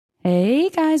Hey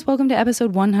guys, welcome to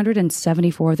episode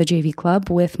 174 of the JV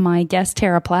Club with my guest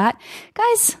Tara Platt.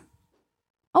 Guys,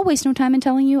 I'll waste no time in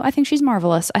telling you, I think she's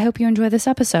marvelous. I hope you enjoy this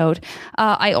episode.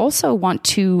 I also want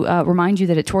to remind you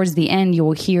that towards the end, you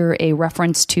will hear a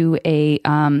reference to a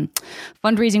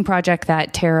fundraising project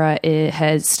that Tara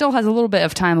still has a little bit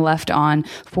of time left on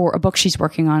for a book she's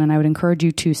working on, and I would encourage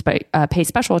you to pay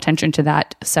special attention to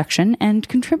that section and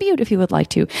contribute if you would like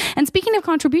to. And speaking of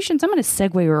contributions, I'm going to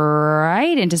segue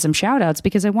right into some shout-outs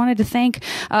because I wanted to thank,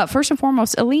 first and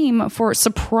foremost, Aleem for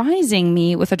surprising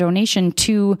me with a donation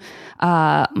to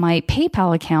my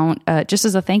PayPal account, just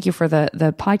as a thank you for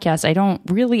the podcast. I don't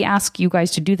really ask you guys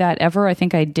to do that ever. I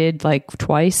think I did like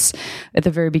twice at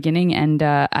the very beginning, and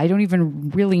I don't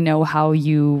even really know how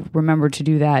you remembered to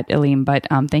do that, Aleem, but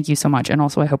thank you so much. And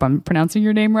also, I hope I'm pronouncing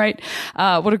your name right.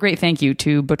 What a great thank you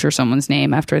to butcher someone's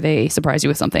name after they surprise you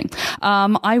with something.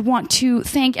 I want to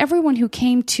thank everyone who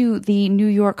came to the New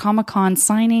York Comic-Con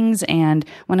signings and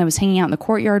when I was hanging out in the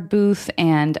Courtyard booth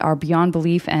and our Beyond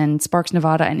Belief and Sparks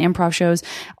Nevada and improv shows.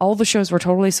 All the shows were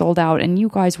totally sold out and you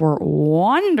guys were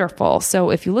wonderful. So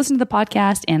if you listen to the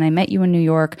podcast and I met you in New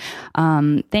York,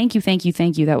 thank you.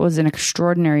 That was an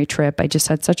extraordinary trip. I just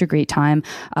had such a great time.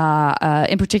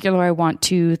 In particular, I want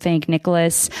to thank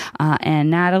Nicholas and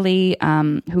Natalie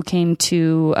who came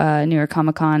to New York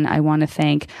Comic-Con. I want to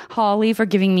thank Holly for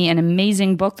giving me an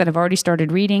amazing book that I've already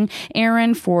started reading.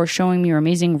 Aaron for showing me your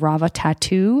amazing Rava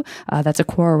tattoo. That's a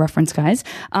Quora reference, guys.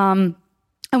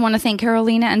 I want to thank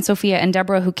Carolina and Sophia and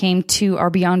Deborah who came to our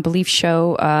Beyond Belief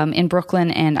show in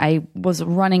Brooklyn, and I was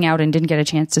running out and didn't get a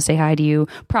chance to say hi to you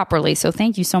properly. So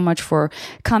thank you so much for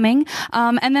coming.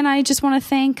 And then I just want to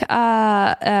thank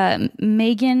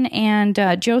Megan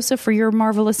and Joseph for your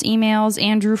marvelous emails,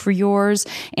 Andrew for yours,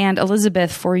 and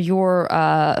Elizabeth for your,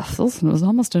 it was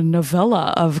almost a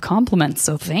novella of compliments.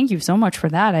 So thank you so much for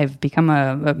that. I've become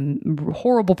a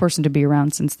horrible person to be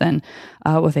around since then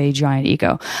with a giant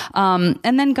ego.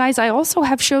 And then, guys, I also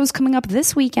have shows coming up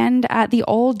this weekend at the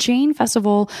All Jane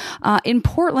Festival in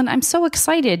Portland. I'm so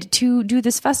excited to do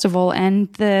this festival,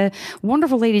 and the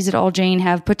wonderful ladies at All Jane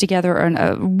have put together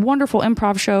a wonderful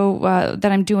improv show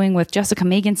that I'm doing with Jessica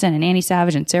Meganson and Annie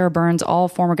Savage and Sarah Burns, all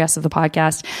former guests of the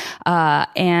podcast.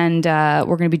 And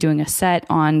we're going to be doing a set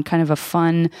on kind of a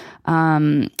fun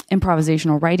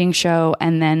improvisational writing show.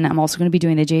 And then I'm also going to be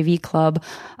doing the JV Club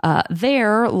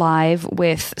there live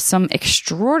with some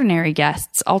extraordinary guests.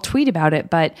 I'll tweet about it,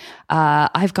 but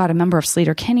I've got a member of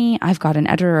Slater Kenny. I've got an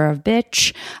editor of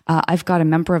Bitch. I've got a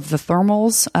member of the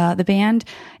Thermals, the band.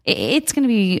 It's going to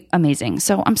be amazing.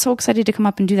 So I'm so excited to come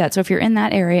up and do that. So if you're in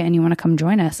that area and you want to come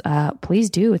join us, please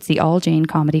do. It's the All Jane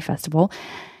Comedy Festival.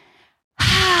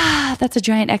 That's a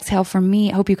giant exhale from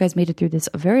me. I hope you guys made it through this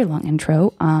very long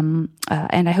intro. And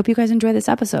I hope you guys enjoy this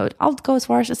episode. I'll go as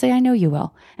far as to say I know you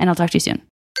will. And I'll talk to you soon.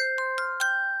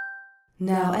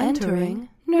 Now entering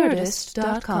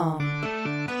Nerdist.com.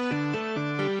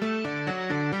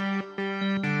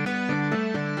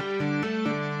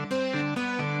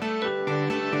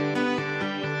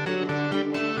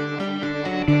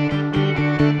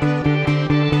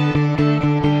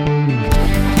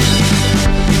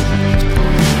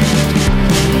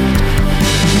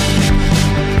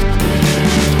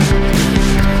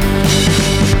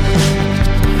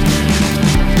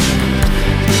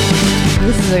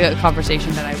 This is a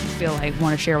conversation that I feel I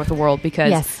want to share with the world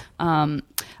because yes.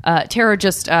 Tara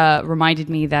just reminded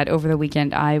me that over the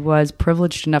weekend I was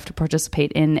privileged enough to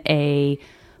participate in a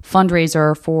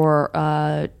fundraiser for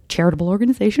a charitable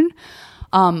organization.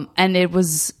 And it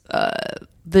was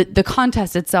the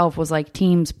contest itself was like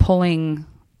teams pulling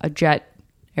a jet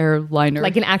airliner,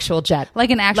 like an actual jet, like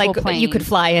an actual plane. You could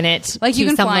fly in it, like you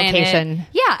can some fly location. In it.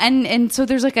 Yeah, and so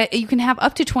there's like you can have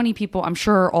up to 20 people. I'm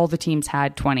sure all the teams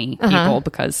had 20 people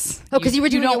because you were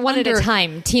doing it one at a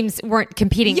time. Teams weren't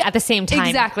competing at the same time.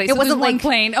 Exactly. It so wasn't one like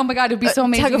plane. Oh my god, it'd be so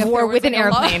amazing. Tug of if war with like an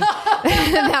airplane.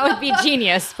 That would be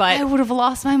genius. But I would have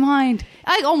lost my mind.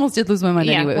 I almost did lose my mind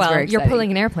anyway. It was very exciting. You're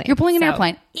pulling an airplane. You're pulling an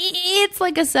airplane. It's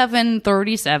like a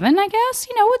 737, I guess.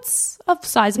 You know, it's a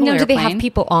sizable airplane. Do they have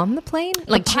people on the plane?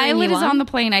 Like the pilot is on the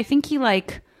plane. I think he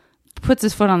like puts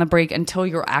his foot on the brake until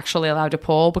you're actually allowed to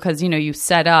pull because, you know, you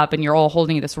set up and you're all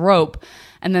holding this rope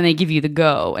and then they give you the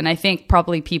go. And I think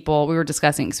probably people, we were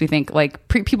discussing, because we think like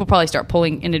people probably start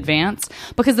pulling in advance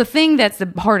because the thing that's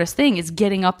the hardest thing is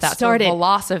getting up that sort of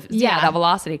velocity. Yeah, that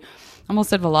velocity. I almost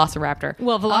said velociraptor.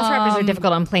 Well, velociraptors are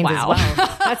difficult on planes as well.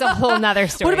 That's a whole nother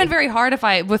story. Would have been very hard if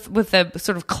I, with the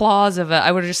sort of claws of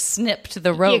I would have just snipped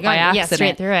the rope by accident. Yeah,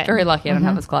 straight through it. Very lucky I don't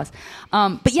have those claws.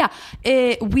 But yeah,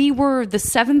 we were the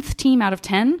 7th team out of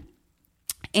 10.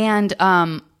 And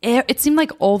it seemed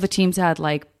like all the teams had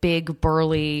like big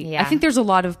burly. Yeah. I think there's a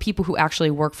lot of people who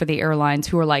actually work for the airlines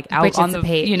who are like out on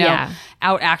the,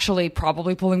 out actually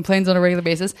probably pulling planes on a regular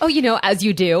basis. Oh, as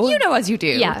you do. As you do.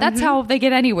 Yeah. That's how they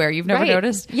get anywhere. You've never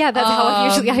noticed? Yeah, that's how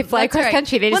usually I fly across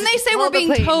country. When they say we're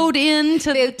being towed in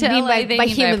to LA, they by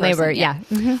mean human by a person. labor. Yeah.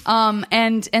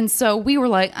 Mm-hmm. And so we were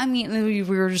like, we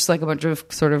were just like a bunch of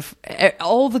sort of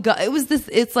all the guys.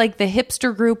 It's like the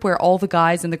hipster group where all the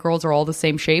guys and the girls are all the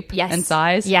same shape and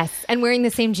size. Yes. And wearing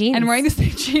the same jeans.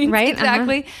 Right.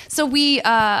 Exactly. So we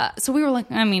were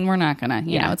like, we're not gonna,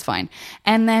 it's fine.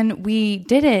 And then we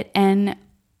did it, and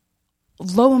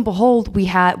lo and behold,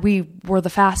 we were the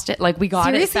fastest. Like, we got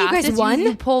Seriously? it fastest. You guys won?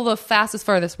 You pull the fastest,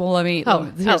 farthest. Well,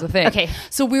 here's the thing. Okay.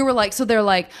 So we were like, so they're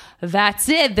like, that's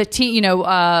it. The team,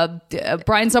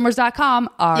 BrianSummers.com,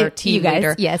 our team you guys,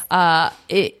 leader, yes,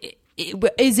 it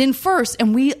is in first,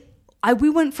 and we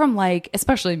went from like,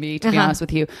 especially me, to be honest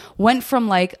with you, went from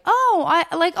like,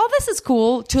 this is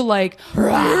cool, to like,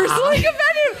 we're so competitive.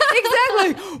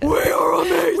 Exactly. We are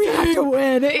amazing. We have to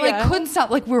win. Like, couldn't stop.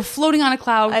 Like, we were floating on a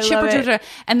cloud.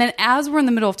 And then as we're in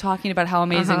the middle of talking about how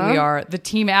amazing we are, the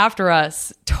team after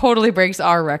us totally breaks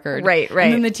our record. Right.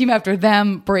 And then the team after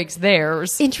them breaks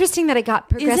theirs. Interesting that it got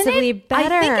progressively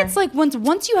better. I think it's like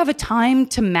once you have a time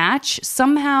to match,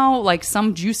 somehow like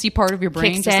some juicy part of your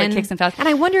brain kicks in fast. And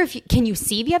I wonder if can you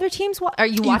see the other teams? Are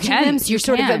you watching them? So you're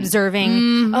sort of observing.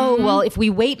 Mm-hmm. Oh, well, if we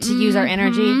wait to use our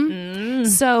energy.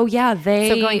 So yeah,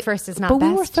 so going first is not but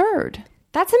best. We were third.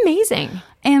 That's amazing.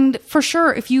 And for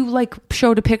sure, if you like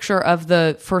showed a picture of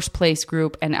the first place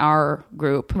group and our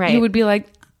group, you would be like,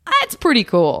 that's pretty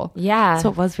cool. Yeah. So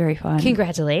it was very fun.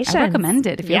 Congratulations. I recommend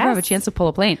it if you ever have a chance to pull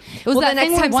a plane. It was that the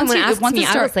next time someone asks me,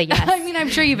 I will say yes. I'm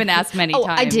sure you've been asked many times.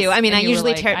 I do. I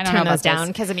usually turn those down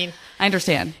because I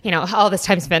understand. All this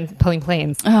time spent pulling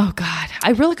planes. Oh God,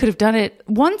 I really could have done it.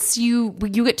 Once you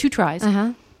get 2 tries,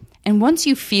 and once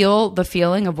you feel the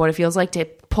feeling of what it feels like to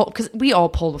pull, because we all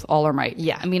pulled with all our might.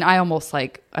 Yeah. I almost I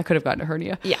could have gotten a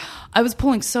hernia. Yeah. I was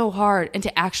pulling so hard, and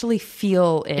to actually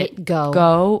feel it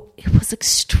go, it was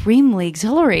extremely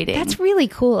exhilarating. That's really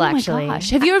cool, actually. Oh my gosh.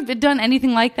 Have you ever done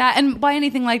anything like that? And by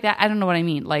anything like that, I don't know what I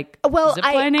mean. Like,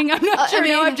 ziplining? I'm not sure.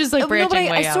 I'm just like branching way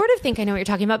out. I sort of think I know what you're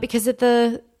talking about, because at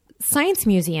the Science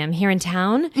Museum here in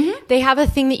town, they have a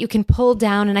thing that you can pull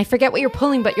down, and I forget what you're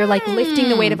pulling, but you're like lifting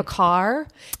the weight of a car,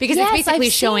 because it's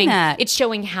basically showing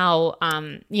how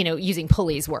using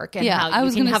pulleys work, and how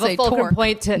you can have a fulcrum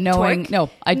point to torque.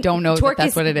 No, I don't know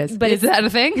that's what it is. But is that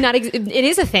a thing? It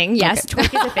is a thing. Yes, okay.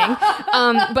 Torque is a thing.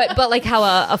 But like how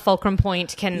a fulcrum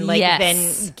point can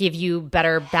then give you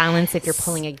better balance if you're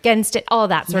pulling against it, all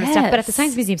that sort of stuff. But at the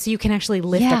Science Museum, so you can actually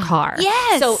lift a car.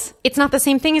 Yes. So it's not the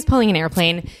same thing as pulling an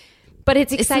airplane. But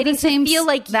it's exciting to feel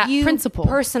like that you principle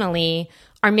personally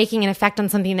are making an effect on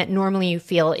something that normally you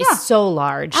feel is so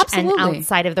large and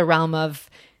outside of the realm of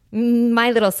my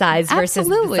little size versus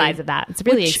the size of that. It's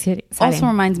really exciting. Also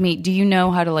reminds me, do you know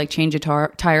how to like change a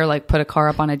tire, like put a car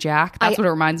up on a jack? That's what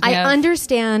it reminds me of. I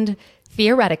understand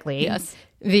theoretically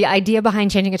the idea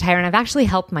behind changing a tire, and I've actually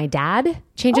helped my dad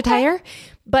change a tire.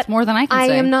 But it's more than I can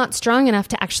say. I am not strong enough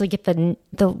to actually get the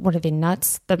what are the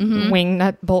nuts, the wing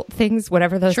nut bolt things,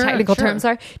 whatever those technical terms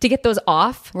are, to get those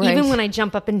off. Right. Even when I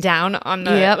jump up and down on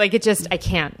the I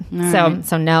can't.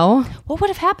 So no. What would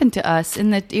have happened to us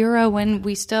in the era when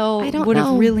we still would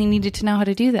have really needed to know how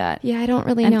to do that? Yeah, I don't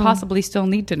really know. And possibly still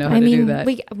need to know how to do that.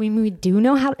 We do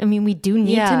know how. We do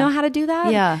need to know how to do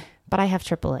that. Yeah. But I have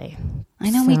AAA. I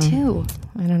know, me too.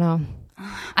 I don't know.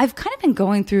 I've kind of been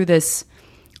going through this,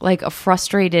 like, a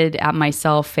frustrated at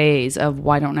myself phase of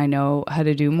why don't I know how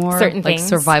to do more certain like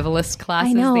things. Survivalist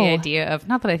classes. I know. The idea of,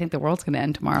 not that I think the world's going to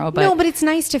end tomorrow, but no, but it's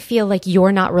nice to feel like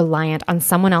you're not reliant on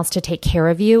someone else to take care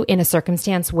of you in a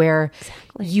circumstance where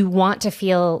you want to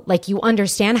feel like you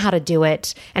understand how to do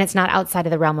it, and it's not outside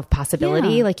of the realm of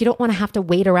possibility. Yeah. Like, you don't want to have to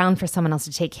wait around for someone else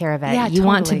to take care of it. Yeah, you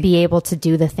want to be able to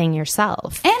do the thing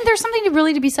yourself. And there's something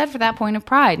to be said for that point of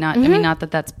pride. Not, I mean, not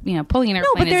that that's, pulling an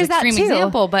airplane is an extreme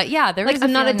example, but yeah, there is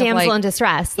I'm not a damsel in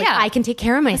distress. Like, I can take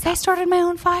care of myself. I started my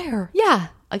own fire. Yeah.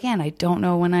 Again, I don't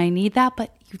know when I need that,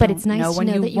 but it's nice to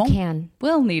know that you can.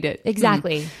 Will need it.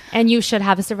 Exactly. And you should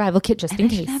have a survival kit just in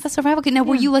case. Have a survival kit. Now,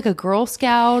 were you like a Girl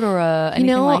Scout or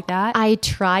anything like that? I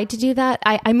tried to do that.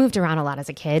 I moved around a lot as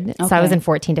a kid. Okay. So I was in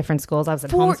 14 different schools. I was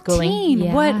at homeschooling.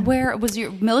 Yeah. Where was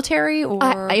your military? Or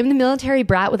I am the military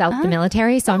brat without the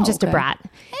military, so I'm just a brat.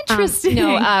 Interesting.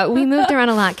 We moved around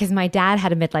a lot because my dad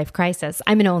had a midlife crisis.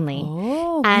 I'm an only.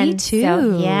 Oh, and me too.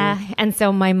 So, and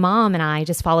so my mom and I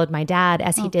just followed my dad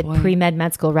as he did pre-med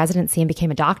med school residency and became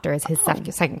a doctor as his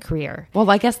second career. Well,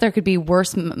 I guess there could be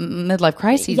worse midlife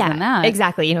crises than that.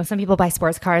 Exactly. You know, some people buy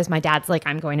sports cars. My dad's like,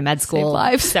 I'm going to med school. Save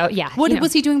lives. So yeah. What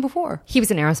was he doing before? He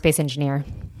was an aerospace engineer.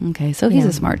 Okay, so he's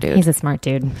a smart dude. He's a smart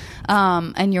dude.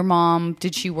 And your mom,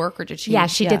 did she work or did she? Yeah,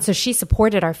 she did. So she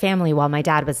supported our family while my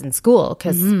dad was in school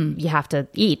because you have to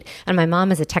eat. And my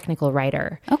mom is a technical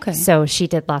writer. Okay. So she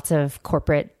did lots of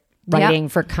corporate writing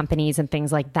for companies and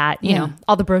things like that. You know,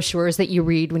 all the brochures that you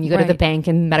read when you go to the bank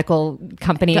and medical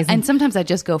companies. And sometimes I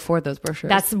just go for those brochures.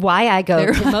 That's why I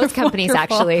go to most companies,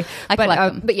 actually. I collect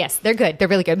them. But yes, they're good. They're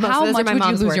really good. Most How of those much are my would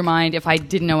mom's you lose work. your mind if I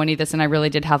didn't know any of this and I really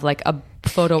did have like a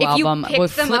photo album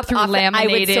with flip through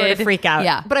laminated? I would sort of freak out.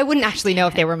 Yeah. But I wouldn't actually know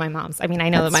if they were my mom's. I mean, I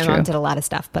know that my mom did a lot of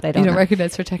stuff, but I don't You don't know.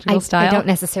 recognize her technical style? I don't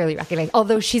necessarily recognize,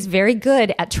 although she's very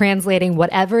good at translating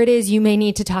whatever it is you may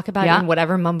need to talk about in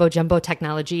whatever mumbo jumbo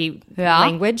technology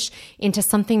language into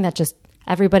something that just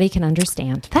everybody can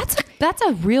understand. That's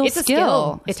a real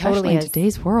skill. It totally is. In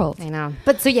today's world. I know.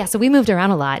 But so we moved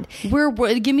around a lot.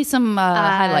 Give me some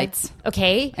highlights.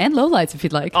 Okay. And lowlights if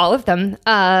you'd like. All of them.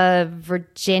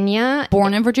 Virginia.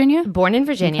 Born in Virginia? Born in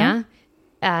Virginia.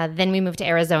 Okay. Then we moved to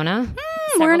Arizona.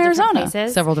 We're in Arizona.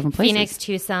 Several different places. Phoenix,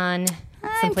 Tucson.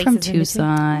 I'm from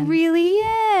Tucson. Really?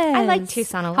 Yes. I like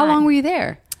Tucson a lot. How long were you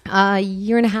there? A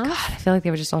year and a half. God, I feel like they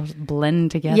would just all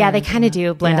blend together. Yeah, they kind of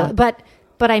do blend.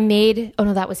 But I made, oh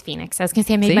no, that was Phoenix. I was going to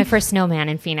say I made my first snowman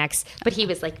in Phoenix, but he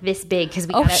was like this big because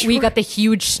we got the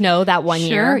huge snow that one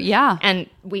year. Yeah. And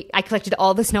I collected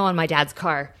all the snow on my dad's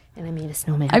car and I made a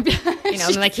snowman.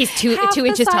 Like he's two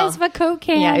inches tall. Size of a Coke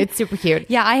can. Yeah, it's super cute.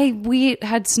 Yeah, we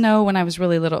had snow when I was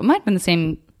really little. It might have been the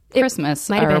same Christmas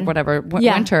or whatever,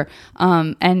 winter.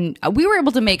 And we were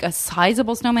able to make a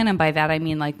sizable snowman. And by that, I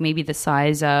mean like maybe the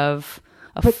size of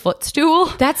a footstool.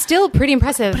 That's still pretty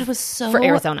impressive. But it was so for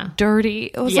Arizona.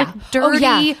 Dirty. It was like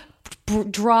dirty,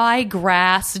 dry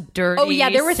grass, dirty. Oh yeah,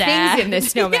 there were things in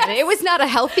this snowman. Yes. It was not a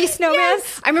healthy snowman.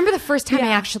 Yes. I remember the first time I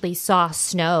actually saw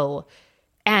snow.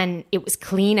 And it was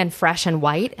clean and fresh and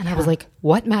white. And I was like,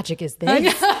 what magic is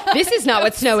this? This is not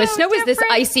what snow is. Snow is this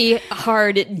icy,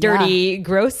 hard, dirty,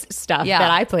 gross stuff that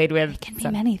I played with. It can be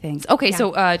many things. Okay,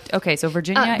 so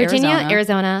Virginia,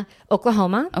 Arizona,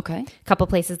 Oklahoma. Okay. A couple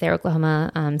places there,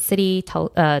 Oklahoma City,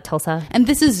 Tulsa. And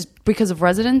this is because of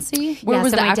residency? Where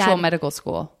was the actual medical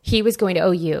school? He was going to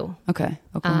OU. Okay.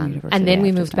 Oklahoma University. And then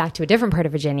we moved back to a different part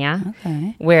of Virginia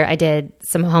where I did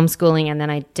some homeschooling and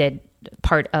then I did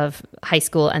part of high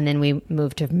school, and then we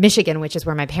moved to Michigan, which is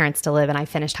where my parents still live, and I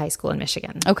finished high school in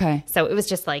Michigan. Okay. So it was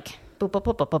just like boop, boop,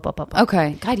 boop, boop, boop, boop, boop.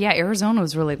 Okay. God, yeah, Arizona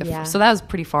was really so that was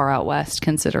pretty far out west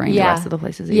considering the rest of the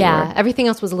places that you were. Everything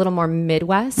else was a little more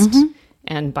Midwest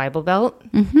and Bible Belt.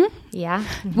 Mm-hmm. Yeah.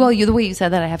 Well, the way you said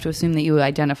that, I have to assume that you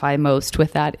identify most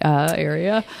with that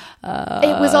area.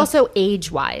 It was also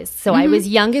age-wise. So I was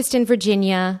youngest in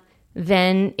Virginia.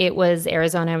 Then it was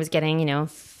Arizona. I was getting,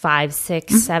 5,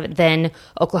 6, 7. Then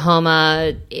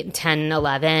Oklahoma, 10,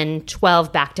 11,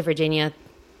 12 back to Virginia,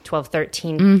 12,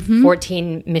 13,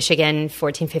 14 Michigan,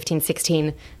 14, 15,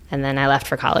 16. And then I left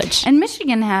for college. And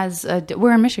Michigan has,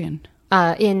 we're in Michigan.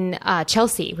 In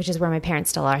Chelsea, which is where my parents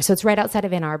still are. So it's right outside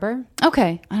of Ann Arbor.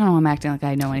 Okay. I don't know. I'm acting like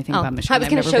I know anything about Michigan. I was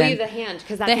going to show you the hand.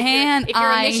 Because the hand, if you're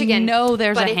in Michigan, I know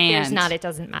there's a hand. But if there's not, it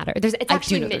doesn't matter. It's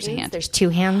actually mittens. There's a hand. There's 2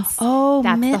 hands. Oh,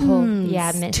 that's mittens. The whole,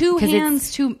 mittens. 2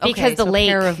 hands, because the lake.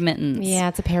 A pair of mittens. Yeah,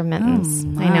 it's a pair of mittens.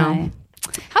 Oh, I know.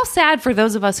 How sad for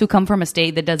those of us who come from a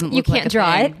state that doesn't look like a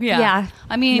draw thing. it. Yeah.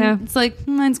 I mean, it's like,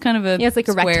 mine's kind of a it's like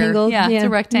a square. rectangle. Yeah, it's a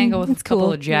rectangle with a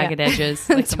couple of jagged edges.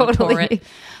 Like totally.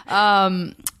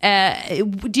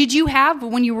 Did you have,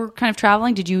 when you were kind of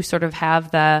traveling, did you sort of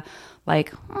have the,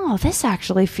 like, oh, this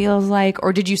actually feels like,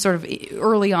 or did you sort of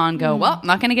early on go, well, I'm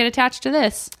not going to get attached to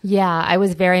this? Yeah, I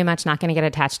was very much not going to get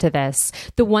attached to this.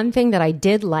 The one thing that I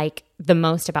did like the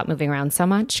most about moving around so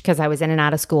much, because I was in and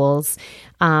out of schools,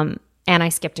 and I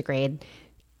skipped a grade.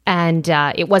 And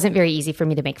it wasn't very easy for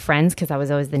me to make friends because I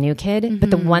was always the new kid. But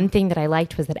the one thing that I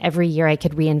liked was that every year I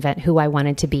could reinvent who I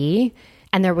wanted to be.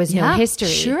 And there was no history.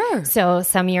 Sure. So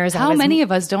some years How many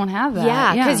of us don't have that?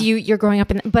 Yeah, because you're growing up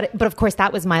in... But of course,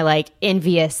 that was my like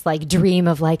envious like dream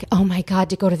of like, oh my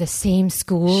God, to go to the same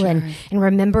school and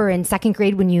remember in second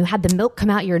grade when you had the milk come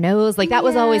out your nose. Like that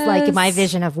was always like my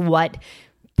vision of what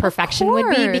perfection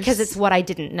would be, because it's what I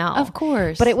didn't know. Of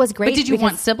course. But it was great. But did you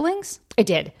want siblings? I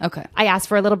did. Okay. I asked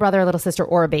for a little brother, a little sister,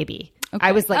 or a baby.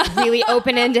 I was like really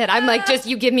open-ended. I'm like, just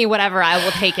you give me whatever, I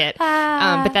will take it.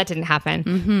 But that didn't happen.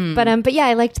 Mm-hmm. But yeah,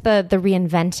 I liked the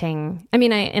reinventing. I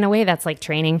mean, in a way that's like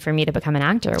training for me to become an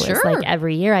actor. Was Sure. like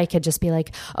every year I could just be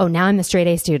like, oh, now I'm a straight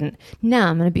A student. Now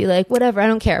I'm going to be like, whatever, I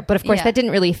don't care. But of course that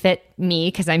didn't really fit me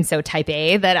because I'm so type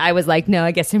A that I was like, no,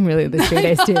 I guess I'm really the straight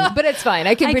A student. But it's fine.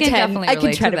 I can pretend. I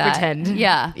can try to pretend.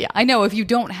 Yeah. I know if you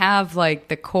don't have like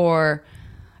the core,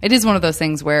 it is one of those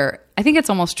things where I think it's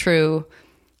almost true.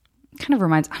 Kind of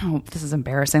reminds, I don't know, this is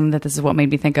embarrassing that this is what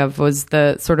made me think of was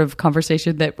the sort of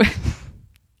conversation that what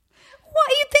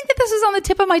you think that this is on the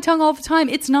tip of my tongue all the time.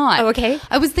 It's not. Oh, okay.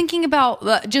 I was thinking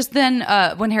about just then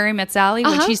when Harry Met Sally,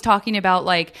 when she's talking about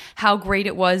like how great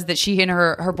it was that she and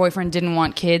her boyfriend didn't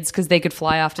want kids because they could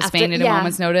fly off to Spain at a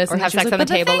moment's notice. Or and have sex like, on the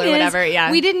table or whatever.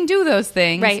 Yeah. We didn't do those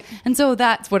things. Right. And so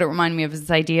that's what it reminded me of, is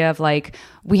this idea of like,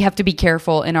 we have to be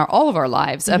careful in all of our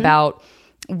lives about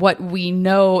what we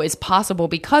know is possible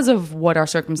because of what our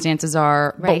circumstances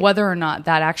are, but whether or not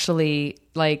that actually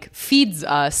like feeds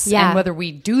us and whether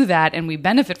we do that and we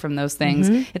benefit from those things,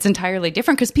 it's entirely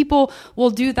different, because people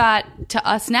will do that to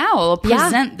us now. They'll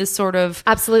present this sort of,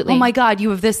 absolutely, oh my God,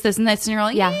 you have this, and this, and you're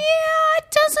like, yeah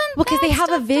it doesn't. Well, because they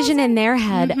have a vision in their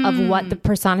head of what the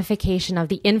personification of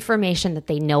the information that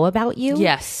they know about you.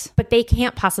 Yes. But they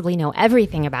can't possibly know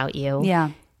everything about you.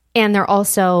 Yeah. And they're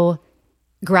also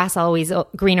grass always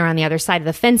greener on the other side of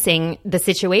the fencing, the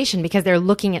situation, because they're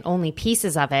looking at only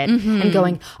pieces of it and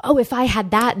going, oh, if I had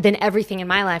that, then everything in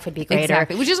my life would be greater.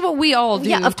 Exactly. Which is what we all do.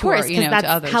 Yeah, of course, because that's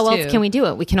to others how too. else can we do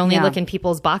it? We can only look in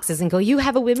people's boxes and go, you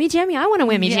have a wimmy jammy? I want a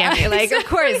wimmy jammy. Like, exactly. Of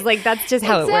course, like that's just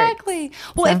how it works. Exactly.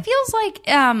 Well, it feels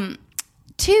like,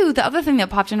 too, the other thing that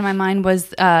popped into my mind was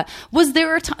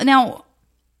there a time, now,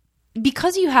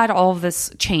 because you had all of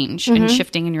this change and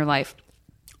shifting in your life,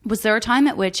 was there a time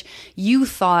at which you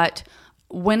thought,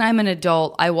 when I'm an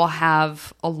adult, I will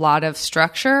have a lot of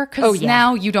structure? Because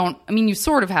now you don't, I mean, you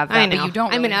sort of have that, but you don't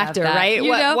really I'm an actor, have that,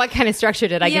 right? What kind of structure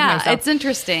did I give myself? Yeah, it's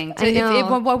interesting. I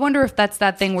wonder if that's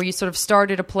that thing where you sort of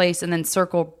start at a place and then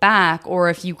circle back,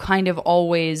 or if you kind of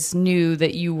always knew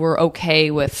that you were okay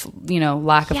with,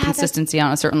 lack of consistency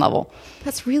on a certain level.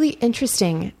 That's really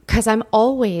interesting, because I'm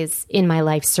always in my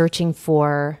life searching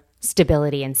for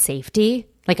stability and safety.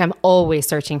 Like, I'm always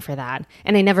searching for that.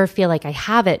 And I never feel like I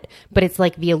have it, but it's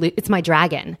like it's my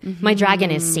dragon. My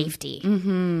dragon is safety.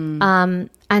 And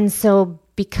so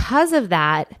because of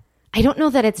that, I don't know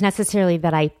that it's necessarily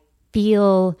that I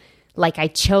feel like I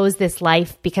chose this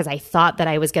life because I thought that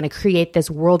I was going to create this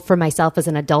world for myself as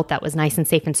an adult that was nice and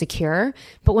safe and secure.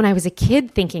 But when I was a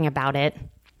kid thinking about it,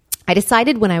 I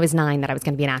decided when I was 9 that I was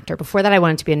going to be an actor. Before that, I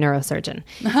wanted to be a neurosurgeon.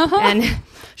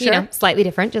 And, slightly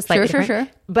different, just slightly different. Sure.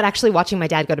 But actually watching my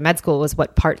dad go to med school was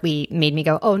what partly made me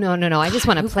go, oh, no, I just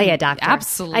want to play a doctor.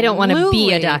 Absolutely. I don't want to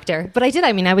be a doctor. But I did.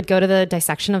 I mean, I would go to the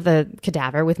dissection of the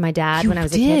cadaver with my dad when I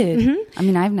was a kid. I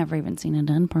mean, I've never even seen a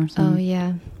dead person. Oh,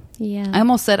 yeah. Yeah. I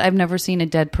almost said I've never seen a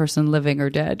dead person living or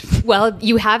dead. Well,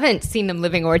 you haven't seen them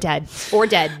living or dead. Or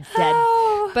dead. Oh.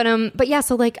 But yeah,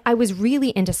 so like I was really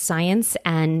into science,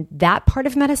 and that part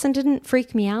of medicine didn't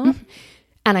freak me out.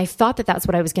 And I thought that that's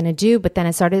what I was going to do. But then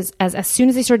it started, as soon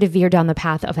as I started to veer down the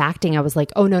path of acting, I was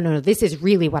like, oh, no, this is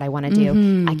really what I want to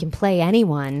do. I can play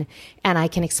anyone, and I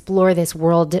can explore this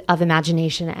world of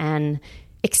imagination and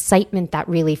excitement that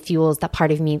really fuels that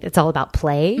part of me that's all about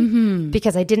play.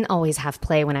 Because I didn't always have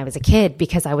play when I was a kid,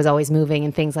 because I was always moving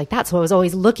and things like that. So I was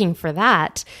always looking for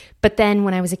that. But then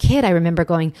when I was a kid, I remember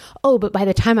going, oh, but by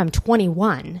the time I'm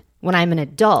 21, when I'm an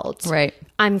adult, right,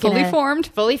 I'm fully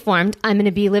formed. I'm going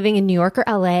to be living in New York or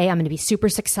LA. I'm going to be super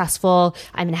successful.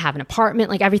 I'm going to have an apartment.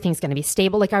 Like, everything's going to be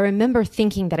stable. Like, I remember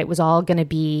thinking that it was all going to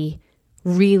be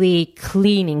really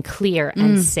clean and clear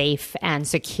and safe and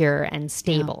secure and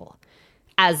stable.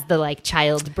 As the like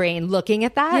child brain looking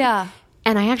at that. Yeah.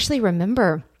 And I actually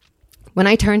remember when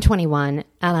I turned 21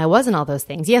 and I wasn't all those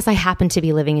things. Yes, I happened to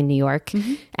be living in New York.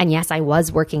 And yes, I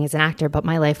was working as an actor, but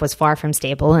my life was far from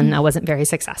stable and I wasn't very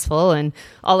successful and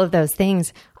all of those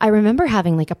things. I remember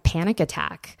having like a panic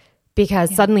attack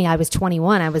because suddenly I was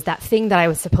 21. I was that thing that I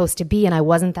was supposed to be, and I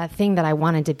wasn't that thing that I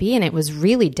wanted to be. And it was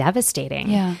really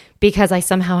devastating because I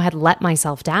somehow had let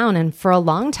myself down. And for a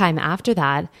long time after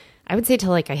that, I would say till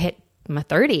like I hit my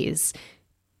 30s,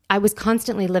 I was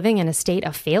constantly living in a state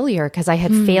of failure because I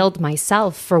had failed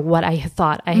myself for what I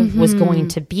thought I was going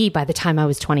to be by the time I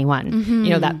was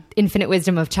 21. That infinite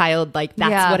wisdom of child, like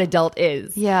that's what adult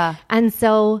is. Yeah. And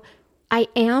so I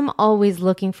am always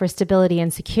looking for stability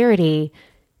and security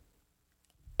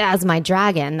as my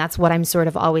dragon. That's what I'm sort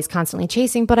of always constantly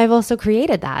chasing, but I've also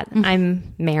created that.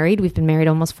 I'm married. We've been married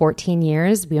almost 14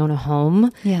 years. We own a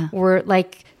home. Yeah. We're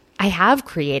like, I have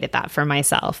created that for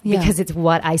myself because it's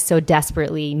what I so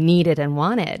desperately needed and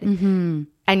wanted.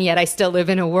 And yet I still live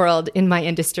in a world, in my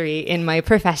industry, in my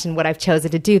profession, what I've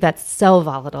chosen to do, that's so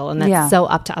volatile and that's so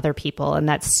up to other people and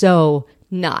that's so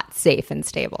not safe and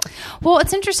stable. Well,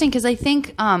 it's interesting because I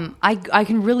think I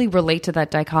can really relate to that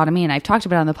dichotomy, and I've talked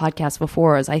about it on the podcast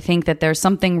before, is I think that there's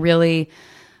something really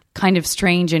kind of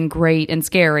strange and great and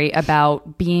scary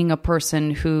about being a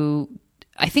person who,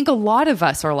 I think a lot of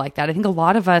us are like that. I think a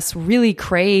lot of us really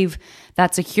crave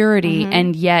that security,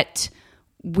 and yet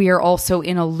we're also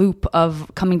in a loop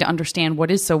of coming to understand what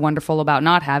is so wonderful about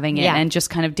not having it and just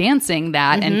kind of dancing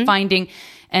that and finding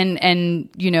and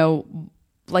you know,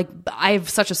 like I have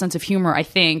such a sense of humor, I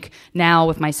think, now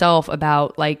with myself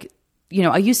about like, you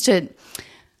know, I used to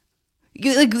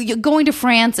like going to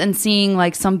France and seeing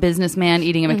like some businessman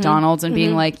eating at McDonald's and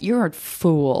being like, you're a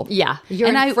fool. Yeah. You're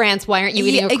in France. Why aren't you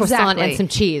eating a croissant and some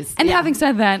cheese? And having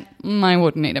said that, I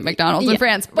wouldn't eat at McDonald's in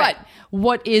France. But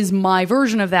what is my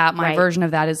version of that? My version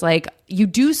of that is like, you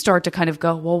do start to kind of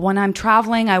go, well, when I'm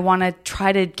traveling, I want to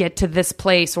try to get to this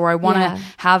place, or I want to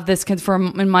have this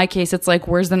confirm. In my case, it's like,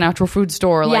 where's the natural food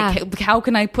store? Like, how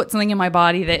can I put something in my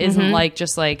body that isn't like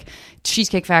just like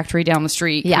Cheesecake Factory down the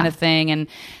street kind of thing?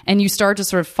 And you start to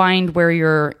sort of find where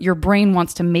your brain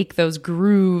wants to make those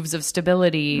grooves of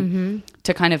stability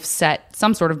to kind of set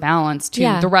some sort of balance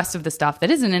to the rest of the stuff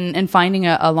that isn't. And finding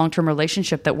a long-term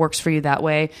relationship that works for you that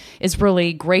way is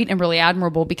really great and really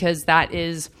admirable, because that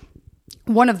is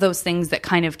one of those things that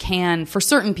kind of can, for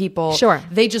certain people,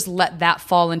 they just let that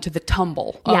fall into the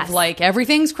tumble of like,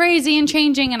 everything's crazy and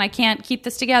changing and I can't keep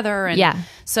this together. And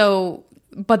so,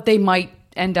 but they might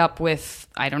end up with,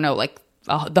 I don't know, like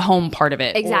the home part of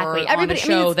it. Exactly. Or everybody, on a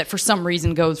show that for some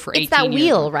reason goes for 18 years. It's that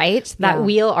wheel, right? That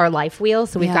wheel, our life wheel.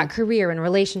 So we've got career and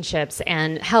relationships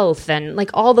and health and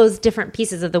like all those different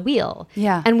pieces of the wheel.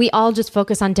 Yeah. And we all just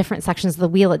focus on different sections of the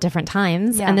wheel at different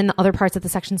times. Yeah. And then the other parts of the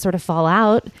section sort of fall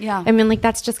out. Yeah. I mean, like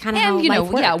that's just kind of how life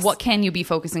works. Yeah, what can you be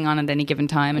focusing on at any given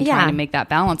time and trying to make that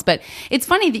balance. But it's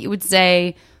funny that you would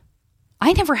say,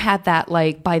 I never had that,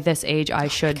 like, by this age I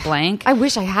should blank. I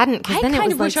wish I hadn't, because then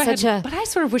it was like such a... But I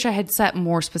sort of wish I had set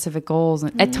more specific goals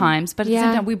at times. But at the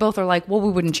same time, we both are like, well,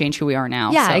 we wouldn't change who we are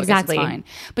now. Yeah, so exactly. It's fine.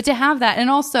 But to have that, and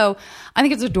also, I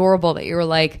think it's adorable that you were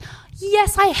like,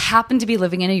 yes, I happen to be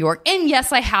living in New York, and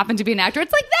yes, I happen to be an actor.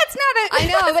 It's like, that's not a...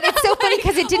 I know, but it's so funny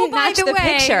because it didn't match the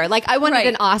picture. Like, I wanted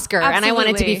an Oscar, and I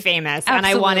wanted to be famous, and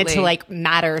I wanted to, like,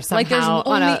 matter somehow. Like, there's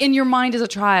only, in your mind as a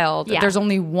child, there's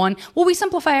only one... Well, we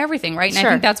simplify everything, right? And I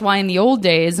think that's why in the old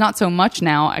days, not so much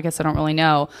now, I guess I don't really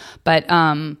know, but,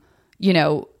 you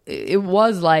know... It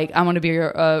was like, I want to be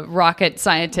a rocket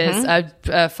scientist, a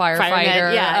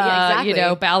firefighter, exactly. You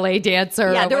know, ballet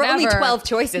dancer. Yeah, there were only 12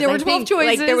 choices. There were 12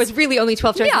 choices. Like, there was really only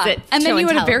 12 choices. Yeah. And then you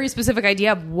had a very specific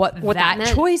idea of what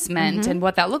that choice meant and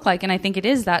what that looked like. And I think it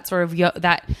is that sort of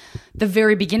that the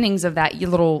very beginnings of that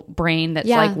little brain that's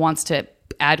like wants to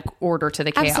add order to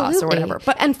the chaos or whatever.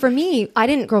 And for me, I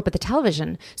didn't grow up with the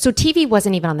television, so TV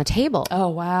wasn't even on the table. Oh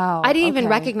wow! I didn't even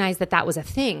recognize that was a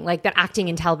thing, like that acting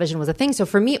in television was a thing. So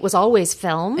for me, it was always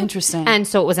film. Interesting. And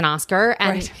so it was an Oscar,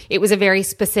 and it was a very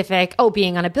specific. Oh,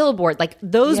 being on a billboard, like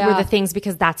those were the things,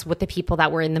 because that's what the people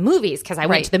that were in the movies. Because I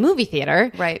went to the movie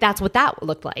theater. Right. That's what that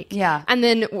looked like. Yeah. And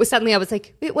then suddenly I was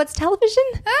like, wait, what's television?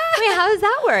 Wait, how does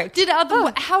that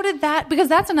work? How did that? Because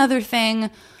that's another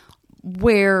thing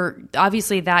where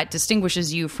obviously that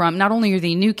distinguishes you from, not only you're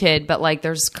the new kid, but like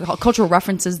there's cultural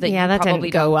references that you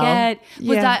probably don't get.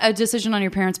 Was that a decision on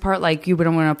your parents' part? Like you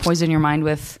wouldn't want to poison your mind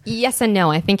with... Yes and no.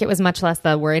 I think it was much less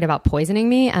the worried about poisoning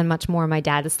me and much more my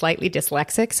dad is slightly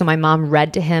dyslexic. So my mom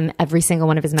read to him every single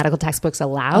one of his medical textbooks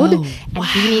aloud. And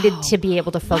he needed to be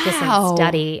able to focus and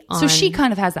study on... So she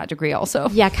kind of has that degree also.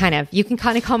 Yeah, kind of. You can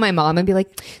kind of call my mom and be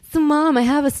like, so mom, I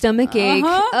have a stomach ache.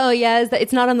 Oh yeah,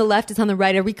 it's not on the left, it's on the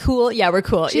right. Are we cool? Yeah, we're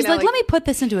cool. She's like, let me put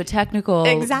this into a technical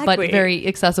but very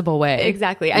accessible way.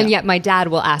 Exactly. Yeah. And yet my dad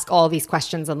will ask all these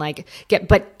questions and like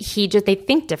but they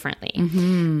think differently.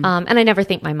 And I never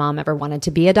think my mom ever wanted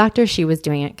to be a doctor. She was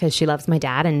doing it because she loves my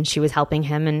dad and she was helping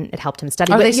him and it helped him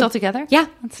study. Are they still together? Yeah.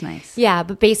 That's nice. Yeah.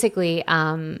 But basically,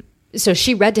 so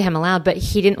she read to him aloud, but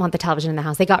he didn't want the television in the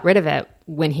house. They got rid of it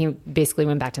when he basically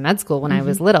went back to med school when I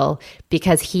was little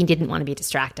because he didn't want to be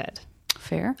distracted.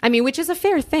 Fair. I mean, which is a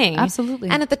fair thing. Absolutely.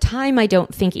 And at the time, I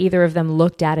don't think either of them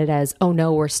looked at it as, oh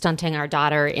no, we're stunting our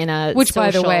daughter in a Which,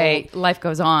 by the way, life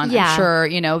goes on. Yeah. I'm sure,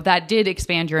 you know, that did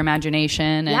expand your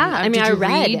imagination. And, I mean, I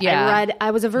read.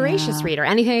 I was a voracious reader.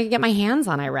 Anything I could get my hands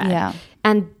on, I read. Yeah.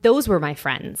 And those were my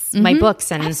friends, my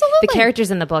books and the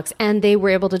characters in the books. And they were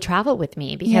able to travel with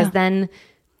me because then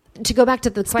to go back to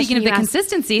the question speaking of the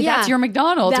consistency, that's your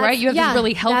McDonald's, right? You have this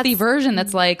really healthy version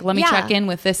that's like, let me check in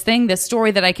with this thing, this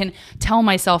story that I can tell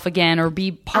myself again or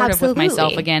be part of with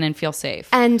myself again and feel safe.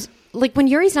 And like when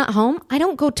Yuri's not home, I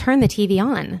don't go turn the TV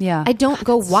on. Yeah. I don't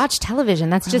go watch television.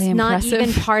 That's really just not impressive.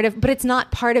 even part of, but it's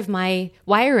not part of my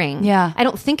wiring. Yeah. I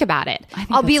don't think about it.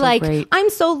 I'll be so like, great. I'm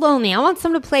so lonely. I want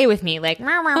someone to play with me. Like,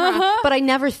 rah, rah, rah. But I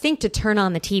never think to turn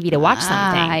on the TV to watch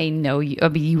something. I know you. I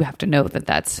mean, you have to know that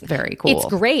that's very cool. It's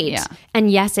great. Yeah. And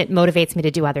yes, it motivates me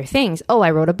to do other things. Oh,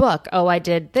 I wrote a book. Oh, I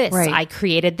did this. Right. I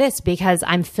created this because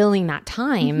I'm filling that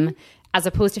time as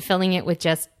opposed to filling it with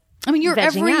just I mean, you're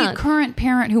every out. current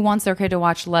parent who wants their kid to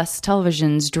watch less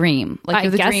television's dream. Like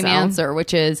the dream answer,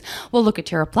 which is, well, look at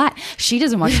Tara Platt. She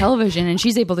doesn't watch television and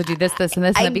she's able to do this, this, and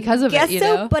this and that because of it, you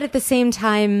know? But at the same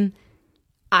time,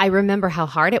 I remember how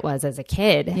hard it was as a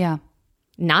kid. Yeah.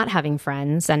 Not having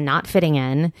friends and not fitting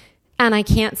in. And I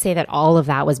can't say that all of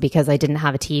that was because I didn't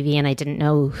have a TV and I didn't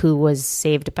know who was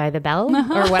Saved by the Bell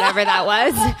or whatever that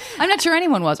was. I'm not sure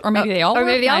anyone was. Or maybe they all were. Or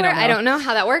maybe they all were. I don't know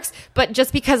how that works. But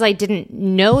just because I didn't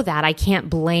know that, I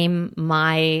can't blame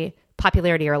my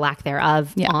popularity or lack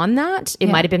thereof on that. It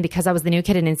might have been because I was the new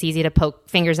kid and it's easy to poke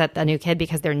fingers at the new kid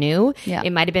because they're new. Yeah.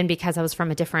 It might have been because I was from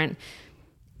a different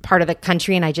part of the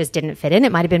country and I just didn't fit in.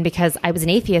 It might have been because I was an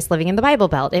atheist living in the Bible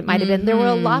Belt. It might have been, there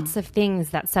were lots of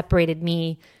things that separated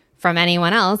me from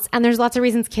anyone else. And there's lots of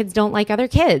reasons kids don't like other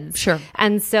kids. Sure.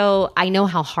 And so I know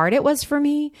how hard it was for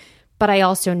me, but I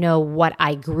also know what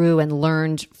I grew and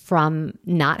learned from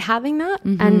not having that.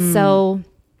 And so,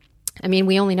 I mean,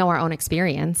 we only know our own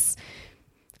experience.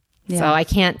 Yeah. So I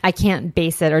can't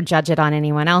base it or judge it on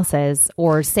anyone else's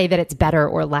or say that it's better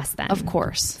or less than. Of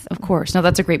course. No,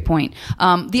 that's a great point.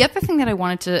 The other thing that I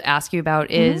wanted to ask you about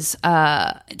is,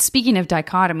 speaking of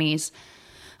dichotomies,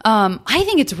 I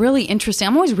think it's really interesting.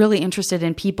 I'm always really interested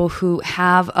in people who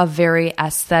have a very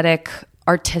aesthetic,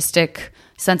 artistic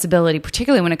sensibility,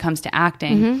 particularly when it comes to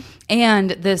acting, and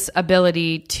this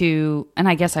ability to, and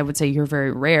I guess I would say you're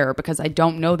very rare because I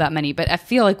don't know that many, but I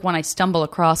feel like when I stumble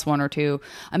across one or two,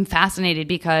 I'm fascinated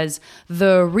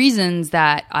the reasons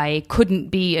that I couldn't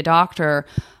be a doctor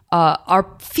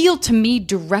feel to me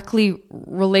directly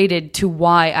related to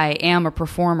why I am a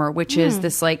performer, which is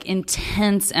this like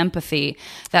intense empathy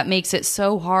that makes it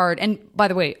so hard. And by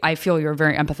the way, I feel you're a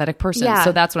very empathetic person. Yeah.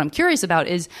 So that's what I'm curious about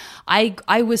is I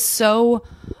was so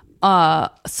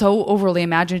overly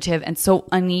imaginative and so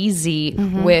uneasy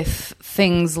with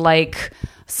things like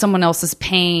someone else's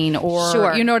pain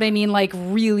or you know what I mean, like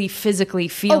really physically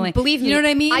feeling. Oh, believe me, you know what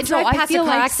I mean? I drive past a car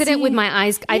accident with my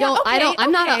eyes. I don't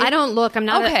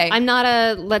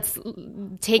let's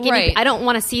take it. I don't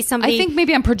want to see somebody. I think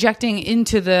maybe I'm projecting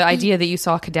into the idea that you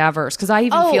saw cadavers because I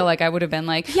even feel like I would have been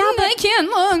like, but I can't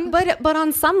look. But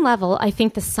on some level, I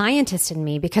think the scientist in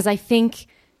me, because I think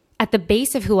at the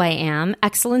base of who I am,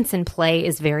 excellence in play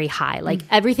is very high. Like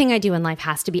everything I do in life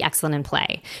has to be excellent in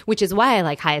play, which is why I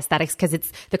like high aesthetics, because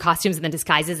it's the costumes and the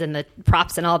disguises and the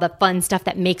props and all the fun stuff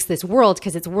that makes this world,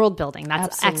 because it's world building.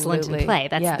 That's excellent in play.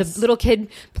 That's the little kid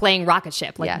playing rocket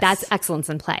ship. Like that's excellence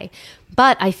in play.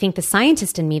 But I think the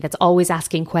scientist in me that's always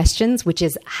asking questions, which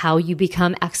is how you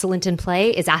become excellent in play,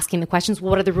 is asking the questions,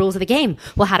 well, what are the rules of the game?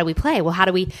 Well, how do we play? Well,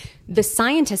 the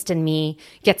scientist in me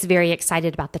gets very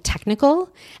excited about the technical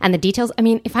and the details. I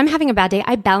mean, if I'm having a bad day,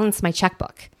 I balance my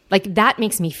checkbook. Like that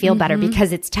makes me feel better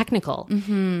because it's technical.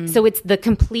 So it's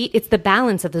the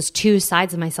balance of those two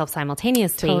sides of myself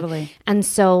simultaneously. Totally. And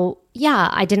so, yeah,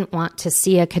 I didn't want to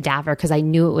see a cadaver because I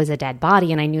knew it was a dead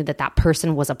body and I knew that that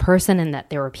person was a person and that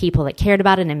there were people that cared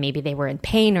about it and maybe they were in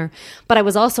pain but I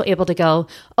was also able to go,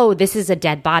 oh, this is a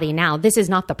dead body now. This is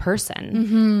not the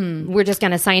person. We're just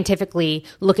going to scientifically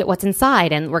look at what's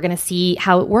inside and we're going to see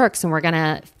how it works and we're going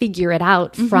to figure it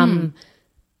out from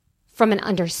an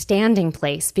understanding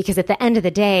place, because at the end of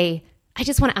the day, I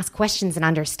just want to ask questions and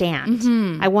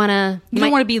understand. I want to... You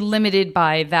don't want to be limited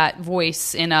by that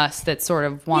voice in us that sort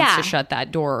of wants to shut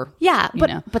that door. Yeah,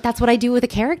 but that's what I do with a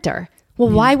character. Well,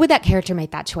 why would that character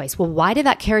make that choice? Well, why did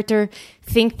that character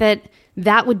think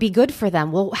that would be good for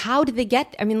them? Well, how did they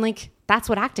get... I mean, like, that's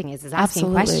what acting is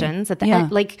asking questions. At the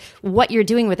end, like, what you're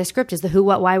doing with a script is the who,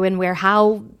 what, why, when, where,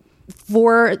 how...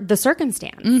 for the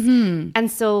circumstance.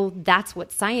 And so that's what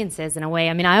science is in a way.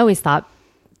 I mean, I always thought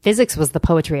physics was the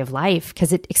poetry of life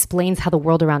because it explains how the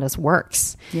world around us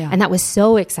works. And that was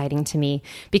so exciting to me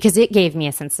because it gave me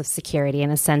a sense of security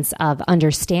and a sense of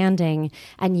understanding.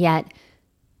 And yet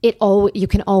you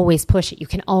can always push it. You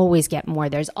can always get more.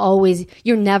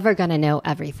 You're never going to know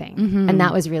everything. And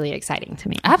that was really exciting to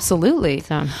me. Absolutely.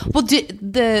 So. Well,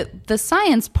 the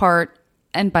science part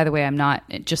and by the way, I'm not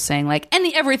just saying like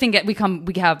everything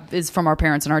we have is from our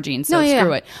parents and our genes, so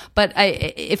screw it. But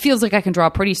it feels like I can draw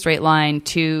a pretty straight line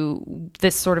to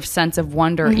this sort of sense of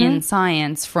wonder in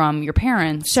science from your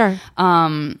parents. Sure.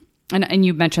 And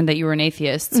you mentioned that you were an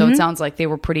atheist, so it sounds like they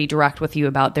were pretty direct with you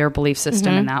about their belief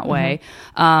system in that way.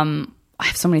 I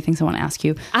have so many things I want to ask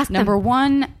you. Number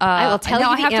one, I will tell you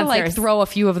the I have answers. to like throw a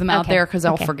few of them out there because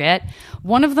I'll forget.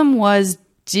 One of them was,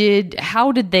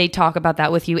 how did they talk about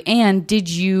that with you? And did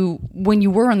you, when you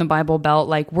were in the Bible Belt,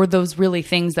 like, were those really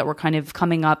things that were kind of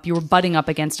coming up, you were butting up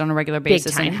against on a regular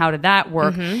basis, and how did that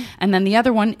work? And then the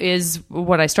other one is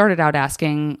what I started out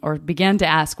asking, or began to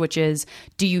ask, which is,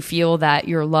 do you feel that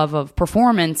your love of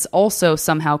performance also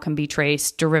somehow can be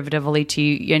traced derivatively to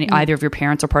either of your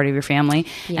parents or part of your family?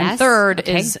 Yes. And third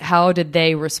is, how did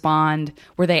they respond?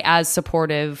 Were they as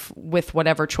supportive with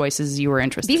whatever choices you were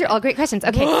interested in? These are all great questions.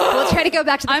 Okay, we'll try to go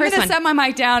back to the I'm first going one. to set my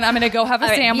mic down. I'm going to go have a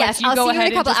sandwich. Yes, you I'll go see you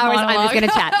ahead in a couple and hours. monologue. I'm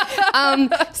just going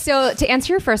to chat. So to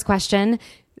answer your first question,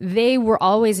 they were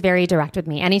always very direct with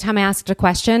me. Anytime I asked a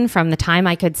question, from the time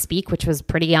I could speak, which was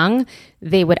pretty young,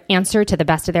 they would answer to the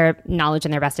best of their knowledge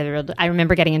and their best of their... I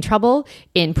remember getting in trouble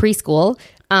in preschool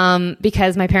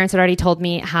because my parents had already told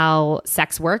me how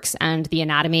sex works and the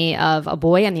anatomy of a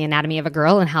boy and the anatomy of a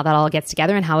girl and how that all gets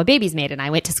together and how a baby's made. And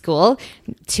I went to school,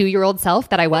 2-year-old self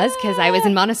that I was, because I was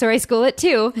in Montessori school at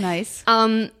 2. Nice.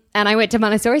 And I went to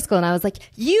Montessori school and I was like,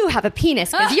 you have a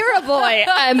penis because you're a boy.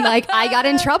 I'm like, I got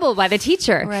in trouble by the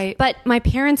teacher. Right. But my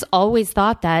parents always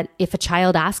thought that if a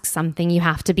child asks something, you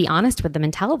have to be honest with them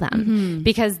and tell them,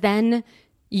 because then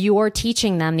you're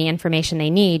teaching them the information they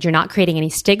need. You're not creating any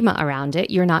stigma around it.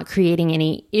 You're not creating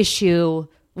any issue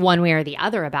one way or the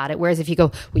other about it. Whereas if you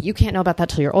go, well, you can't know about that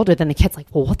till you're older, then the kid's like,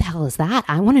 well, what the hell is that?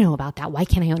 I want to know about that. Why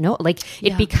can't I know? Like,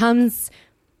 it becomes...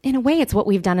 In a way, it's what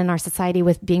we've done in our society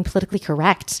with being politically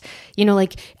correct. You know,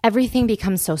 like, everything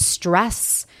becomes so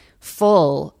stressful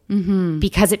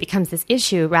because it becomes this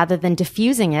issue, rather than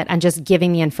diffusing it and just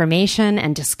giving the information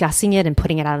and discussing it and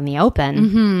putting it out in the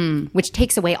open, which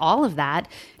takes away all of that.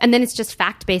 And then it's just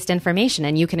fact-based information,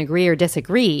 and you can agree or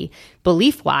disagree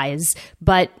belief-wise,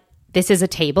 but this is a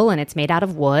table and it's made out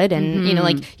of wood, and, you know,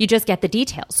 like, you just get the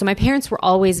details. So my parents were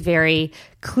always very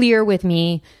clear with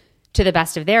me, to the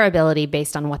best of their ability,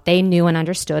 based on what they knew and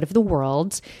understood of the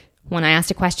world. When I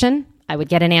asked a question, I would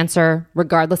get an answer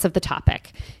regardless of the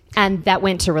topic. And that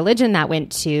went to religion, that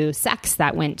went to sex,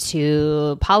 that went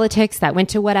to politics, that went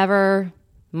to whatever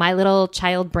my little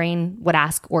child brain would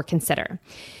ask or consider.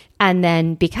 And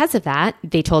then because of that,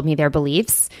 they told me their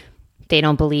beliefs. They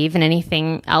don't believe in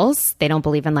anything else. They don't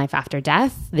believe in life after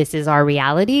death. This is our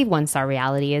reality. Once our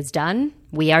reality is done,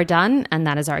 we are done, and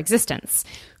that is our existence.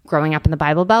 Growing up in the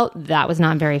Bible Belt, that was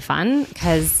not very fun,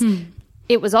 because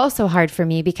it was also hard for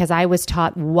me because I was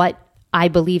taught what I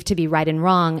believe to be right and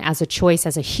wrong as a choice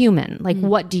as a human. Like,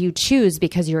 what do you choose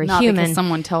because you're a human? Not because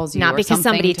someone tells you. Not because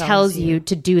somebody tells you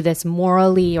to do this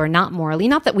morally or not morally.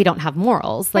 Not that we don't have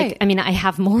morals. Like, I mean, I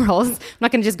have morals. I'm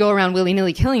not going to just go around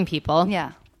willy-nilly killing people.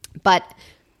 Yeah. But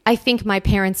I think my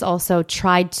parents also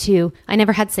tried to... I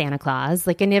never had Santa Claus.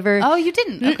 Like, I never... Oh, you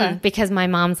didn't? Okay. Because my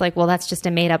mom's like, well, that's just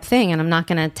a made-up thing, and I'm not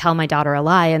going to tell my daughter a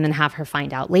lie and then have her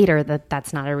find out later that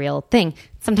that's not a real thing.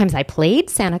 Sometimes I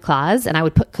played Santa Claus, and I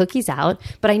would put cookies out,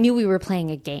 but I knew we were playing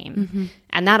a game.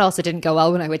 And that also didn't go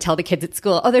well when I would tell the kids at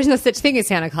school, oh, there's no such thing as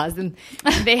Santa Claus. And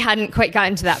they hadn't quite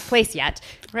gotten to that place yet.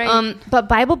 Right. But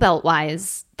Bible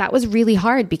Belt-wise... that was really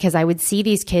hard, because I would see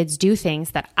these kids do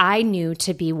things that I knew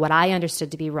to be what I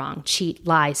understood to be wrong. Cheat,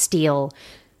 lie, steal,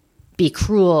 be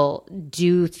cruel,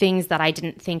 do things that I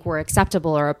didn't think were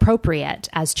acceptable or appropriate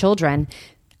as children.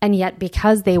 And yet,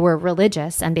 because they were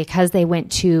religious and because they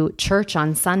went to church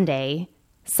on Sunday,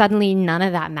 suddenly none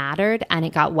of that mattered, and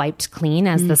it got wiped clean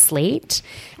as the slate.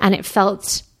 And it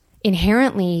felt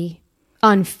inherently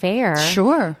unfair,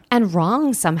 sure, and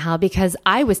wrong somehow, because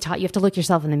I was taught you have to look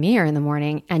yourself in the mirror in the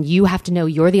morning, and you have to know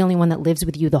you're the only one that lives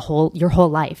with you your whole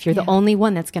life. You're the only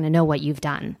one that's going to know what you've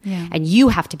done, and you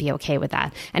have to be okay with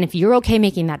that. And if you're okay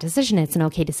making that decision, it's an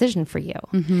okay decision for you.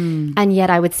 And yet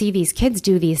I would see these kids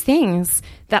do these things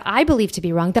that I believed to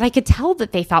be wrong, that I could tell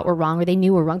that they thought were wrong or they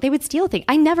knew were wrong. They would steal things.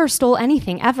 I never stole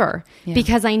anything ever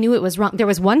because I knew it was wrong. There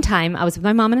was one time I was with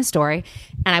my mom in a store, and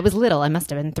I was little. I must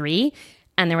have been 3.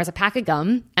 And there was a pack of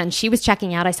gum, and she was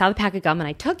checking out. I saw the pack of gum, and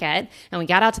I took it, and we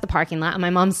got out to the parking lot, and my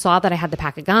mom saw that I had the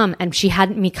pack of gum, and she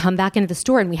had me come back into the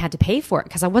store, and we had to pay for it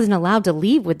because I wasn't allowed to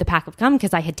leave with the pack of gum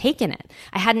because I had taken it.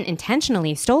 I hadn't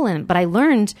intentionally stolen it, but I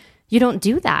learned you don't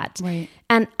do that. Right.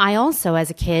 And I also, as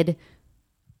a kid,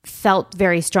 felt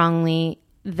very strongly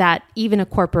that even a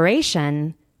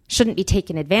corporation shouldn't be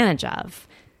taken advantage of.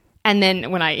 And then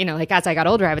when I, as I got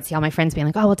older, I would see all my friends being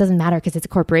like, oh, well, it doesn't matter because it's a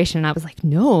corporation. And I was like,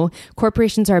 no,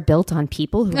 corporations are built on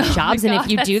people who have jobs. And if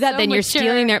you do that, then you're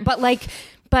stealing their,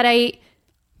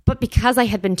 but because I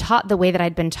had been taught the way that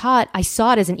I'd been taught, I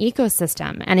saw it as an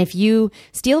ecosystem. And if you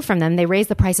steal from them, they raise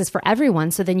the prices for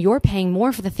everyone. So then you're paying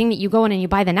more for the thing that you go in and you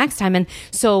buy the next time. And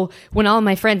so when all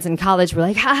my friends in college were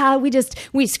like, haha,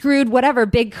 we screwed whatever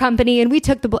big company and we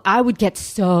took I would get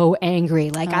so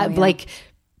angry.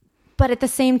 But at the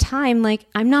same time,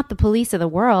 I'm not the police of the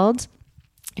world.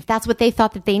 If that's what they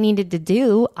thought that they needed to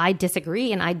do, I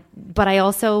disagree. But I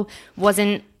also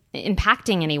wasn't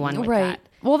impacting anyone with that.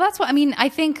 Well, that's what I mean. I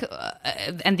think,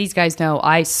 and these guys know,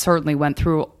 I certainly went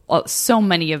through so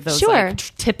many of those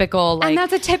typical, and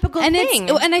that's a typical thing.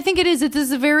 And I think it is. It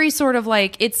is a very sort of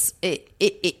it's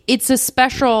a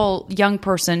special young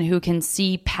person who can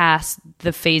see past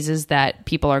the phases that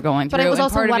people are going through. But it was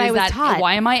also what I was taught.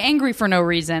 Why am I angry for no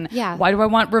reason? Yeah. Why do I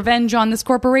want revenge on this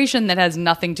corporation that has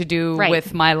nothing to do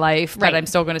with my life? But I'm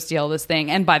still going to steal this thing.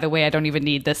 And by the way, I don't even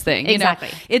need this thing. Exactly.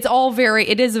 It's all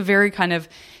it is a very kind of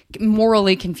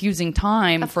morally confusing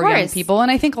time for young people. And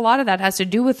I think a lot of that has to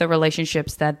do with the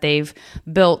relationships that they've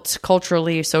built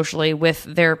culturally, socially with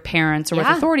their parents or with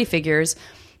authority figures.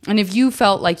 And if you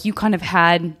felt like you kind of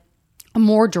had a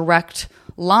more direct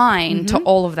line to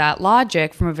all of that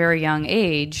logic from a very young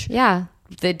age, it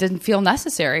didn't feel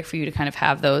necessary for you to kind of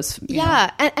have those.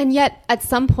 And yet at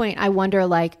some point I wonder,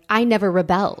 I never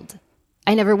rebelled.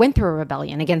 I never went through a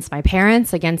rebellion against my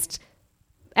parents,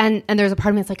 and there's a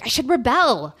part of me that's like, I should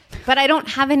rebel, but I don't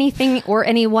have anything or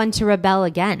anyone to rebel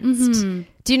against.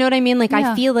 Do you know what I mean?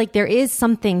 I feel like there is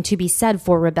something to be said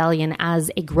for rebellion as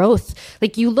a growth.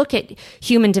 You look at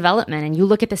human development and you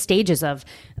look at the stages of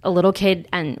a little kid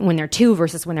and when they're 2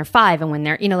 versus when they're 5 and when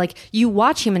they're, you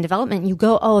watch human development and you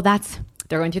go, oh, they're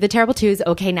going through the terrible twos.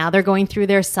 Okay, now they're going through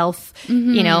their self,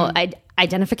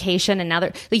 identification. And now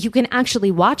they're you can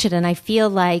actually watch it. And I feel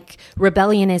like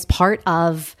rebellion is part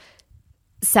of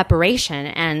separation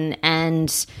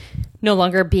and no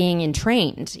longer being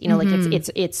entrained,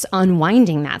 it's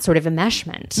unwinding that sort of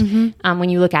enmeshment when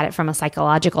you look at it from a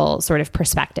psychological sort of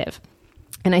perspective.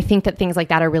 And I think that things like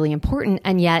that are really important.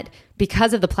 And yet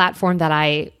because of the platform that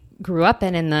I grew up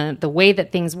in and the way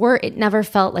that things were, it never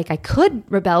felt like I could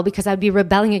rebel because I'd be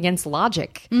rebelling against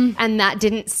logic. And that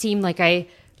didn't seem like I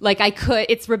could.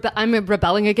 I'm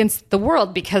rebelling against the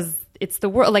world because it's the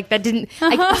world. That didn't,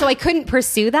 so I couldn't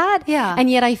pursue that. Yeah. And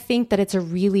yet I think that it's a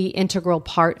really integral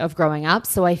part of growing up.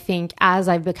 So I think as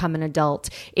I've become an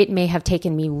adult, it may have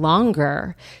taken me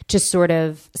longer to sort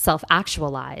of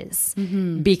self-actualize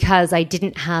because I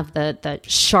didn't have the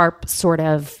sharp sort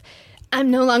of, I'm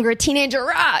no longer a teenager,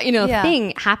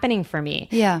 thing happening for me.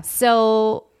 Yeah.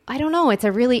 So I don't know. It's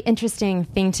a really interesting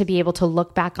thing to be able to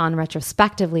look back on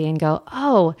retrospectively and go,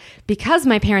 oh, because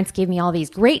my parents gave me all these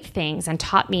great things and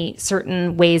taught me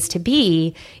certain ways to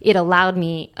be, it allowed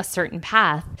me a certain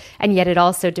path. And yet it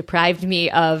also deprived me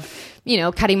of,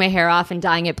 cutting my hair off and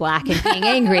dyeing it black and being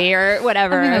angry or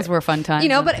whatever. I mean, those were fun times.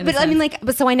 But I mean,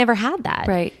 so I never had that.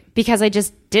 Right. Because I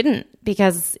just didn't,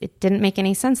 because it didn't make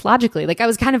any sense logically. I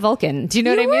was kind of Vulcan. Do you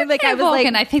know what I mean? I was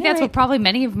Vulcan. I think that's what probably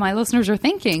many of my listeners are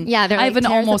thinking. Yeah, I have an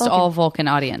almost all Vulcan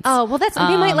audience. Oh, well, they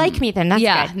might like me then. That's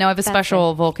good. No, I have a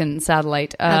special Vulcan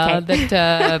satellite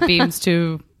that beams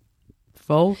to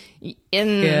Vulcan.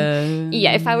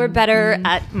 If I were better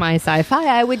at my sci-fi,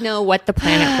 I would know what the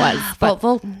planet was. But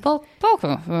Vulcan.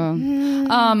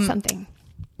 Something.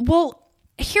 Well,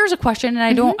 here's a question,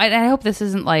 and I hope this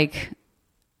isn't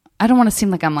I don't want to seem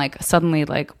like I'm suddenly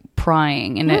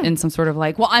prying in some sort of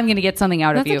well, I'm going to get something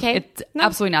out of you. Okay. It's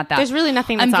absolutely not that. There's really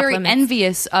nothing that's I'm very off limits.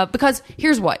 envious of, because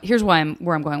here's where I'm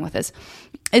going with this.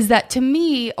 Is that to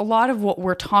me, a lot of what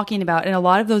we're talking about and a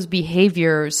lot of those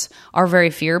behaviors are very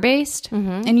fear-based,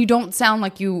 and you don't sound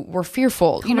like you were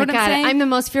fearful. You know what I'm saying? I'm the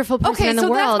most fearful person in the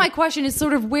world. That's my question is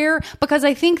sort of because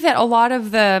I think that a lot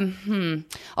of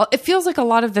it feels like a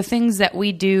lot of the things that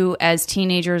we do as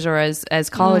teenagers or as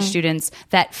college students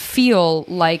that feel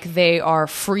like they are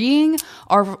freeing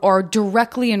are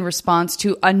directly in response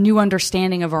to a new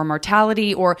understanding of our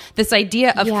mortality or this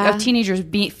idea of teenagers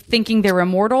thinking they're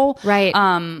immortal. Right.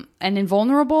 And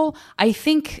invulnerable. I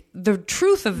think the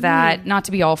truth of that, not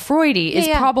to be all Freudy, is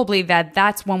probably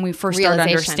that's when we first start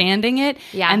understanding it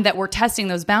and that we're testing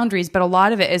those boundaries. But a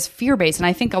lot of it is fear-based. And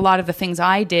I think a lot of the things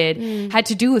I did had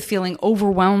to do with feeling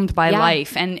overwhelmed by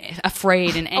life and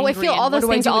afraid and angry. Oh, I feel all those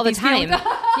things all the time.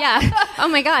 Yeah. Oh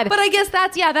my God. But I guess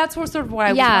that's sort of what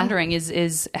I was wondering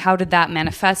is how did that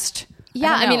manifest?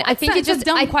 Yeah, I mean, I think it's just a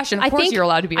dumb question. Of course, you're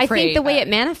allowed to be afraid. I think the way it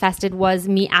manifested was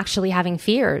me actually having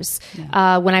fears.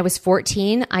 When I was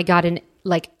 14, I got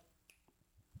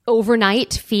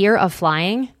overnight fear of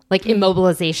flying, like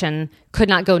immobilization, could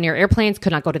not go near airplanes,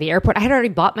 could not go to the airport. I had already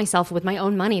bought myself with my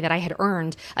own money that I had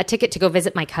earned a ticket to go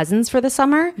visit my cousins for the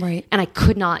summer. Right. And I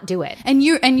could not do it. And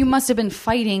you must have been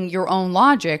fighting your own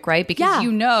logic, right? Because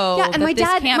and that my this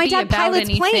dad, can't my be dad about pilots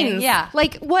anything. planes. Yeah.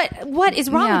 Like what is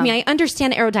wrong with me? I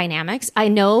understand aerodynamics. I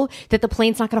know that the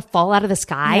plane's not going to fall out of the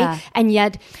sky, and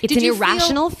yet it's an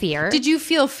irrational fear. Did you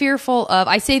feel fearful of?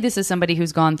 I say this as somebody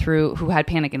who had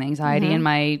panic and anxiety in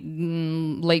my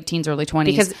late teens, early 20s.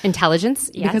 Because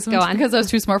intelligence. Yes, go on. Because I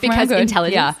was too smart for my own good.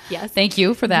 Intelligence. Yeah. Yes. Thank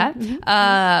you for that.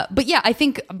 But yeah, I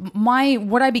think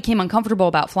what I became uncomfortable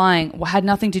about flying had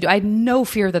nothing to do. I had no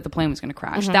fear that the plane was going to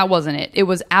crash. That wasn't it. It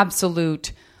was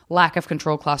absolute lack of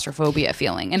control, claustrophobia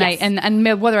feeling. And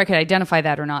and whether I could identify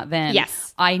that or not then,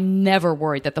 I never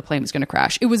worried that the plane was going to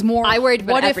crash. It was more, I worried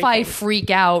about what everything. if I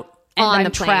freak out and on I'm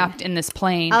the plane. trapped in this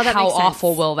plane? Oh, that how makes sense.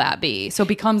 awful will that be? So it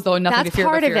becomes nothing That's to fear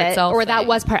part but fear of it, itself. or that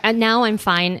was part. And now I'm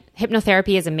fine.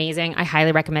 Hypnotherapy is amazing. I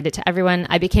highly recommend it to everyone.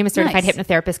 I became a certified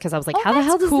hypnotherapist because I was like, how the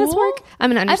hell does this work? I'm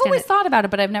going to understand. I've always thought about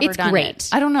it, but I've never It's done great. it.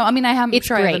 I don't know. I mean, I'm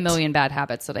sure I have a great. million bad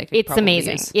habits that I could It's probably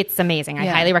amazing. use. It's amazing. I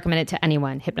highly recommend it to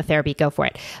anyone. Hypnotherapy, go for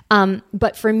it.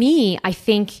 But for me, I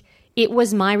think it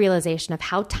was my realization of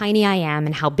how tiny I am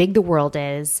and how big the world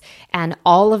is and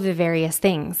all of the various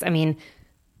things. I mean,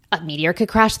 a meteor could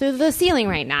crash through the ceiling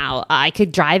right now. I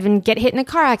could drive and get hit in a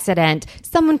car accident.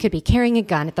 Someone could be carrying a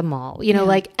gun at the mall. You know,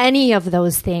 like any of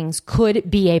those things could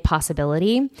be a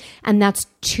possibility. And that's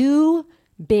too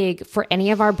big for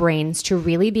any of our brains to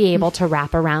really be able to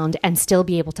wrap around and still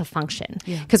be able to function.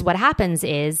 Because what happens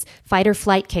is fight or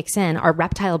flight kicks in. Our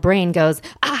reptile brain goes,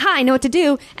 aha, I know what to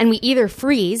do. And we either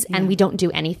freeze and we don't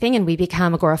do anything and we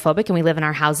become agoraphobic and we live in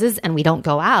our houses and we don't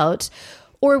go out.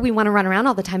 Or we want to run around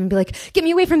all the time and be like, get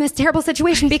me away from this terrible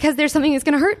situation because there's something that's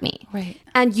going to hurt me. Right.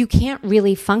 And you can't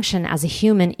really function as a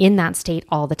human in that state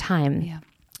all the time. Yeah.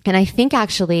 And I think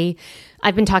actually,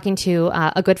 I've been talking to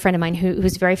a good friend of mine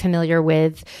who's very familiar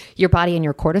with your body and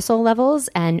your cortisol levels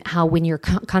and how when you're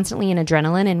constantly in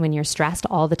adrenaline and when you're stressed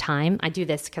all the time. I do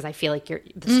this because I feel like the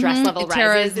stress level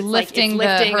rises. It's lifting,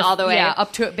 lifting all the way. Yeah,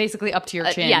 up to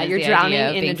your chin. You're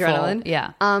drowning in adrenaline. Full.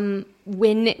 Yeah.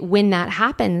 When that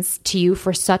happens to you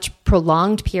for such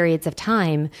prolonged periods of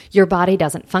time, your body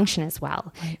doesn't function as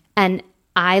well. Right. And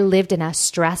I lived in a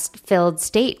stress-filled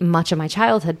state much of my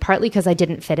childhood, partly because I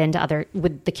didn't fit into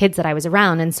with the kids that I was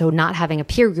around. And so not having a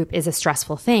peer group is a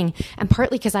stressful thing. And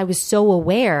partly because I was so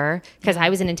aware, because I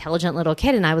was an intelligent little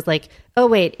kid and I was like, oh,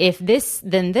 wait, if this,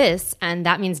 then this. And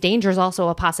that means danger is also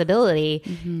a possibility.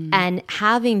 And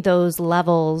having those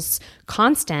levels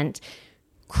constant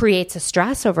creates a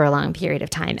stress over a long period of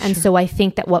time. And so I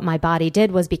think that what my body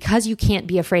did was, because you can't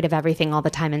be afraid of everything all the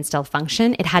time and still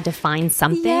function, it had to find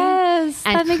something. Yes,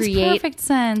 and that makes perfect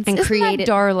sense. And Isn't create that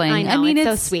darling? I know, it's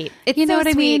so sweet. It's you know so what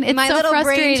I mean? Sweet. It's my so little brain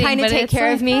frustrating, trying to take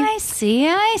care of me. I see.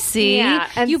 Yeah,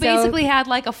 and you so, basically had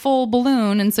like a full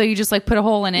balloon, and so you just like put a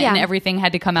hole in it, and everything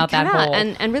had to come out that hole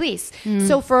and release.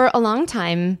 So for a long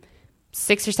time,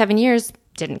 6 or 7 years,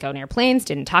 didn't go near planes,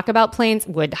 didn't talk about planes,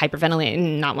 would hyperventilate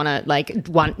and not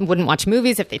wouldn't watch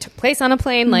movies if they took place on a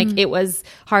plane. Like, it was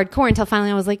hardcore until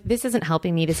finally I was like, this isn't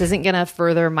helping me. This isn't going to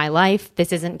further my life.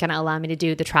 This isn't going to allow me to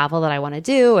do the travel that I want to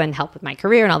do and help with my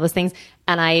career and all those things.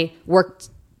 And I worked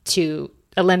to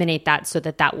eliminate that so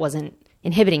that wasn't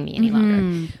inhibiting me any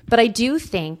longer. But I do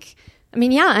think,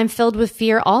 I'm filled with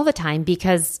fear all the time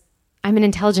because I'm an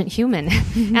intelligent human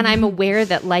and I'm aware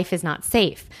that life is not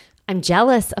safe. I'm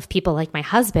jealous of people like my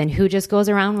husband who just goes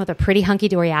around with a pretty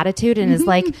hunky-dory attitude and is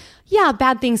like, yeah,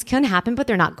 bad things can happen, but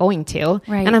they're not going to.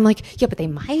 Right. And I'm like, yeah, but they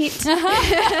might.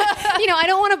 I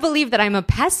don't want to believe that I'm a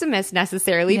pessimist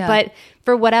necessarily, but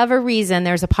for whatever reason,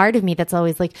 there's a part of me that's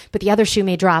always like, but the other shoe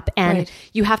may drop and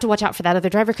you have to watch out for that other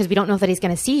driver because we don't know that he's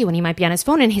going to see you and he might be on his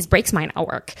phone and his brakes might not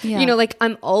work. Yeah.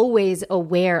 I'm always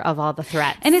aware of all the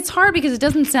threats. And it's hard because it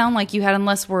doesn't sound like you had,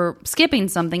 unless we're skipping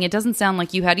something, it doesn't sound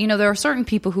like you had, there are certain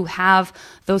people who have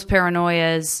those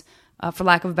paranoias, for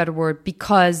lack of a better word,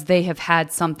 because they have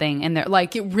had something in there.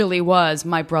 Like, it really was,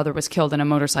 my brother was killed in a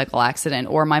motorcycle accident,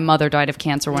 or my mother died of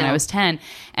cancer when I was 10.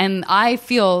 And I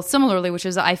feel similarly, which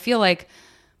is, I feel like,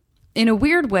 in a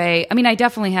weird way, I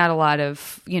definitely had a lot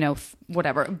of,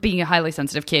 whatever, being a highly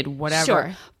sensitive kid, whatever.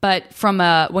 Sure. But from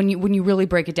when you really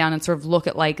break it down and sort of look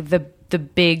at like the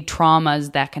big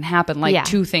traumas that can happen, like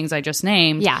two things I just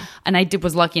named. Yeah. And I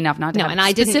was lucky enough not to have and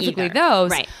I didn't specifically either. those.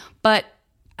 Right. But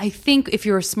I think if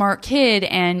you're a smart kid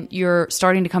and you're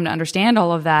starting to come to understand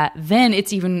all of that, then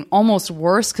it's even almost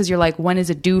worse because you're like, when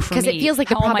is it due for me? Because it feels like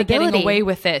how the probability. Am I getting away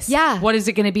with this? Yeah. What is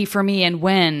it going to be for me and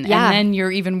when? Yeah. And then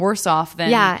you're even worse off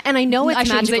than... Yeah, and I know it's I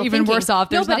shouldn't say magical even thinking. worse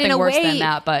off. There's nothing worse than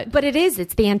that, but it is.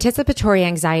 It's the anticipatory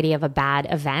anxiety of a bad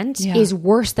event is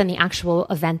worse than the actual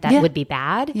event that would be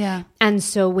bad. Yeah. And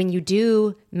so when you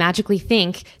do magically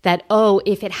think that, oh,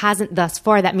 if it hasn't thus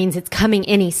far, that means it's coming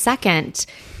any second,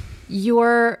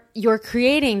 you're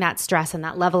creating that stress and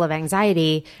that level of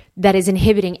anxiety that is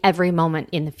inhibiting every moment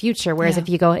in the future. Whereas if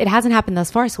you go, it hasn't happened thus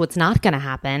far, so it's not going to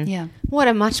happen. Yeah. What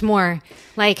a much more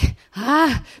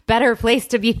better place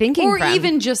to be thinking or from.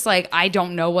 even just like, I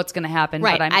don't know what's going to happen,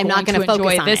 Right. but I'm not going to focus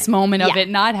enjoy on this it. moment of it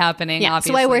not happening. Yeah.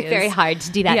 Obviously, So I work very hard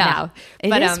to do that now.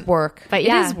 It is work. But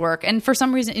it is work. And for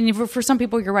some reason, and for some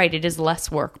people, you're right, it is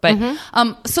less work. But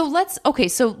so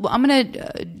I'm going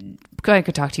to... I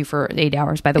could talk to you for 8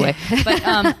 hours, by the way.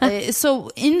 But so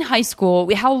in high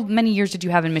school, how many years did you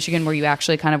have in Michigan where you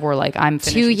actually kind of were like, I'm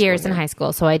finished? 2 years in high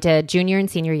school. So I did junior and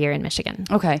senior year in Michigan.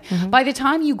 Okay. By the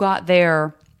time you got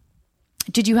there,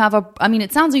 did you have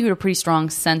it sounds like you had a pretty strong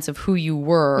sense of who you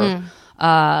were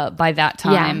by that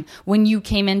time. Yeah. When you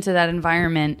came into that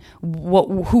environment,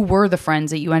 who were the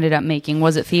friends that you ended up making?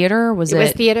 Was it theater? It was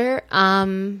theater.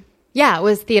 It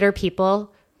was theater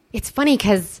people. It's funny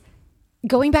because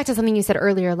going back to something you said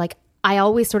earlier, like I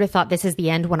always sort of thought this is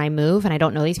the end when I move and I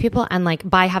don't know these people and like,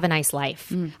 bye, have a nice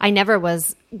life. I never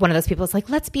was one of those people that's like,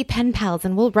 let's be pen pals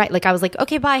and we'll write. Like I was like,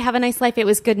 okay, bye, have a nice life. It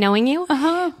was good knowing you.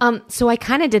 So I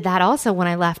kind of did that also when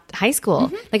I left high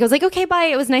school. Like I was like, okay, bye.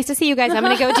 It was nice to see you guys. I'm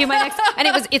going to go do my next.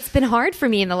 And it's been hard for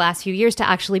me in the last few years to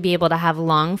actually be able to have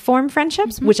long form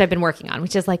friendships, which I've been working on,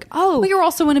 which is like, well, you're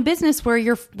also in a business where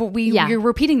you're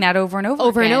repeating that over and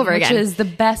over again, which is the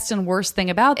best and worst thing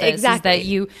about this. Exactly.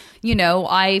 Is that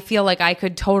I feel like I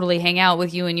could totally hang out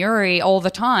with you and Yuri all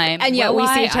the time. And yet we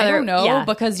see each other. I don't know,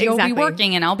 because you'll be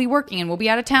working and I'll be working and we'll be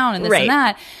out of town and this and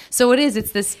that. So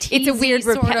it's this teasy, it's a weird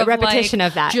repetition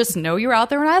of that. Just know you're out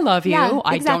there and I love you. Yeah,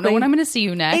 I don't know when I'm going to see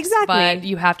you next. Exactly. But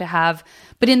you have to have,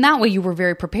 but in that way you were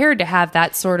very prepared to have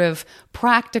that sort of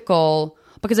practical,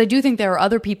 because I do think there are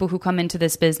other people who come into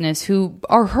this business who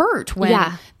are hurt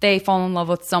when they fall in love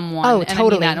with someone. Oh, and totally.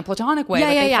 I mean that in a platonic way.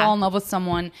 They fall in love with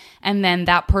someone and then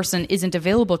that person isn't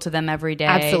available to them every day.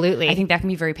 Absolutely. I think that can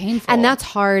be very painful. And that's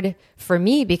hard for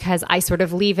me because I sort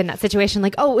of leave in that situation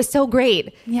like, oh, it was so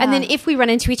great. Yeah. And then if we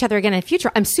run into each other again in the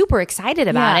future, I'm super excited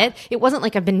about it. It wasn't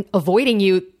like I've been avoiding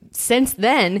you since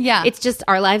then. Yeah. It's just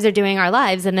our lives are doing our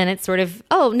lives. And then it's sort of,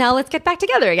 oh, now let's get back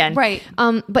together again. Right.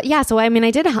 But yeah, so I mean,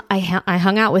 I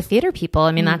hung out with theater people.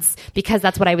 I mean, that's because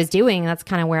that's what I was doing. That's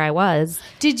kind of where I was.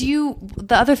 The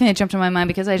other thing that jumped in my mind,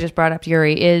 because I just brought up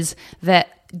Yuri, is that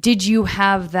did you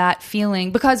have that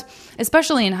feeling? Because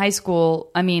especially in high school,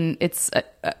 I mean, it's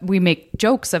we make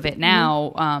jokes of it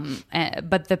now,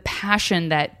 but the passion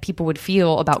that people would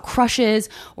feel about crushes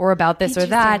or about this or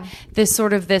that,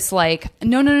 this like,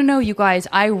 no, you guys,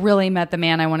 I really met the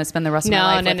man I want to spend the rest of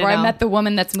my life with, or I met the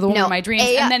woman that's the woman of my dreams,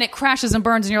 and then it crashes and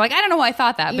burns, and you're like, I don't know why I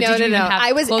thought that. But did you even have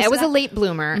I was a late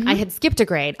bloomer. I had skipped a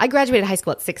grade. I graduated high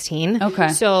school at 16. Okay,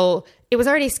 so it was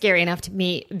already scary enough to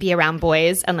be around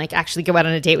boys and like actually go out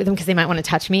on a date with them because they might want to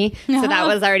touch me. So that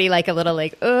was already like a little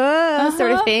like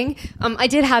sort of thing. I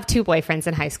did have 2 boyfriends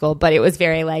in high school, but it was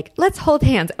very like, let's hold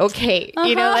hands, okay?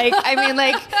 You know, like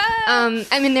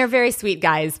I mean they're very sweet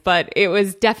guys, but it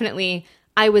was definitely,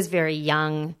 I was very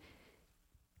young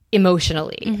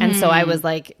emotionally, and so I was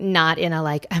like not in a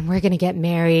like, and we're gonna get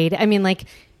married. I mean, like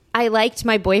I liked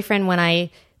my boyfriend when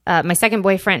my second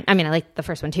boyfriend, I mean, I liked the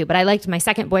first one too, but I liked my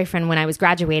second boyfriend when I was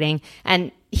graduating,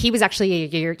 and he was actually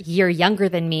a year younger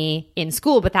than me in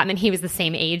school, but that meant he was the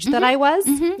same age that I was,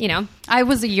 you know? I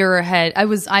was a year ahead.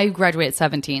 I graduated at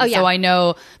 17. So I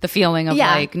know the feeling of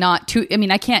like not too, I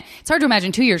mean, it's hard to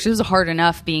imagine 2 years. It was hard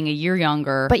enough being a year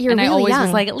younger. But you're and really I always young.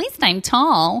 was like, at least I'm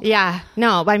tall. Yeah.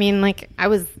 No, but I mean, like I'm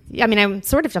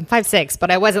 5'6",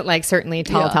 but I wasn't like certainly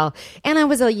tall. And I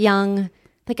was a young,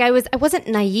 like I wasn't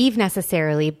naive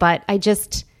necessarily, but I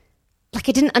just, like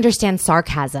I didn't understand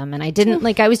sarcasm, and I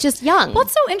didn't I was just young.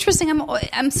 What's so interesting?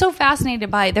 I'm so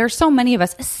fascinated by it. There are so many of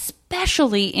us,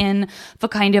 especially in the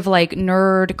kind of like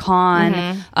nerd con,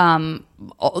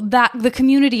 that the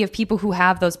community of people who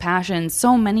have those passions.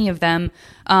 So many of them,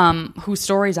 whose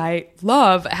stories I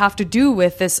love, have to do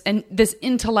with this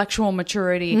intellectual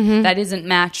maturity that isn't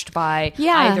matched by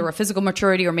either a physical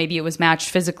maturity, or maybe it was matched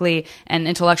physically and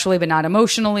intellectually, but not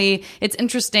emotionally. It's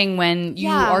interesting when you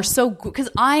are so good, because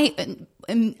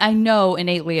I know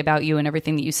innately about you and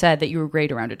everything that you said that you were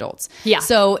great around adults. Yeah.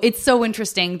 So it's so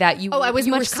interesting that I was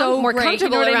much more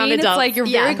comfortable around adults. It's like you're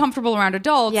very comfortable around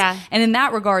adults. Yeah. And in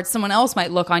that regard, someone else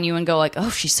might look on you and go like, oh,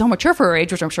 she's so mature for her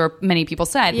age, which I'm sure many people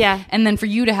said. Yeah. And then for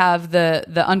you to have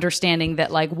the understanding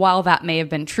that like, while that may have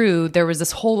been true, there was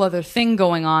this whole other thing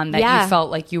going on that you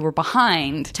felt like you were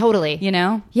behind. Totally. You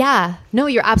know? Yeah. No,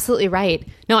 you're absolutely right.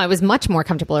 No, I was much more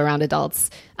comfortable around adults.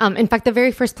 In fact, the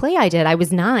very first play I did, I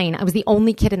was 9. I was the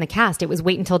only kid in the cast. It was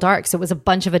Wait Until Dark. So it was a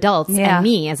bunch of adults and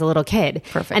me as a little kid.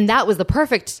 Perfect. And that was the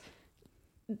perfect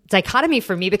dichotomy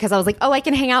for me because I was like, oh, I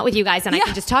can hang out with you guys and I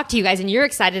can just talk to you guys and you're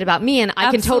excited about me and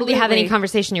I can totally have any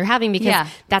conversation you're having because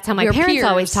that's how my parents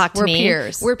always talk to me.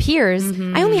 We're peers.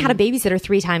 Mm-hmm. I only had a babysitter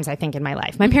 3 times, I think, in my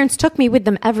life. My parents took me with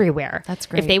them everywhere. That's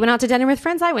great. If they went out to dinner with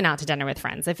friends, I went out to dinner with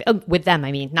friends. With them,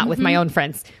 I mean, not with my own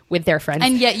friends, with their friends.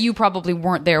 And yet you probably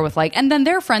weren't there with like, and then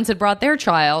their friends had brought their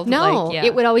child. No, like,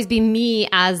 it would always be me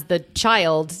as the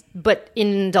child, but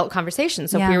in adult conversation.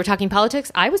 So if we were talking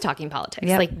politics, I was talking politics.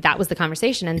 Yep. Like that was the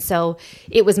conversation. And so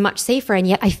it was much safer. And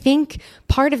yet I think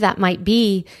part of that might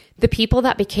be the people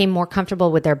that became more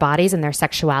comfortable with their bodies and their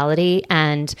sexuality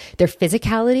and their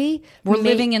physicality. We're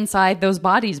living inside those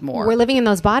bodies more. We're living in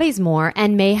those bodies more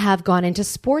and may have gone into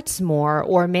sports more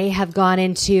or may have gone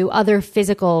into other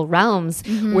physical realms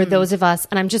where those of us,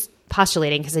 and I'm just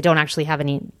postulating because I don't actually have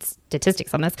any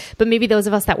statistics on this, but maybe those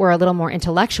of us that were a little more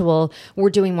intellectual were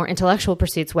doing more intellectual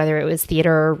pursuits, whether it was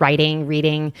theater, writing,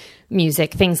 reading,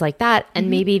 music, things like that. And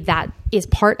maybe that is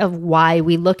part of why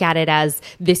we look at it as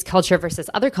this culture versus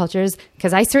other cultures,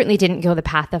 because I certainly didn't go the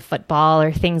path of football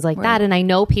or things like that. And I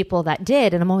know people that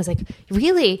did. And I'm always like,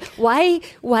 really? Why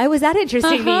was that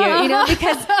interesting to you? You know,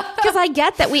 because I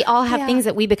get that we all have things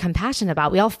that we become passionate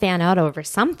about. We all fan out over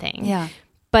something. Yeah.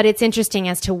 But it's interesting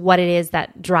as to what it is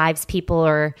that drives people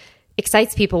or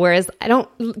excites people. Whereas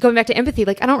going back to empathy,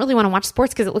 like I don't really want to watch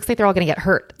sports because it looks like they're all going to get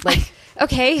hurt. Like,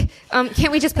 okay, can't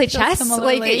we just play chess?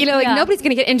 Like, you know, like nobody's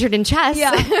going to get injured in chess.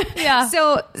 Yeah.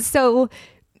 So,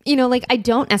 you know, like I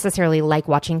don't necessarily like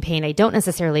watching pain. I don't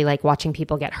necessarily like watching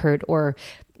people get hurt or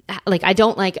like, I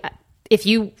don't like, if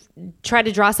you try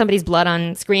to draw somebody's blood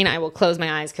on screen, I will close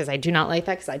my eyes because I do not like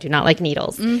that because I do not like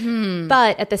needles. Mm-hmm.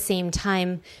 But at the same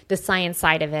time, the science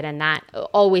side of it and that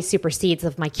always supersedes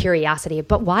of my curiosity.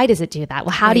 But why does it do that?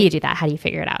 Well, how do you do that? How do you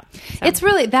figure it out? So. It's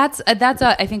really, that's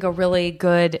I think a really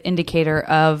good indicator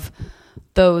of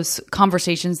those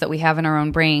conversations that we have in our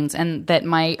own brains. And that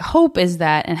my hope is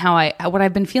that, and what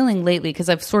I've been feeling lately, because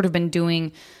I've sort of been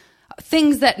doing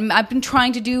things that I've been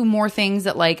trying to do, more things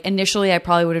that like initially I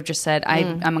probably would have just said,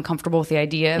 I'm uncomfortable with the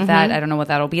idea of that. I don't know what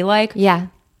that'll be like. Yeah.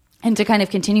 And to kind of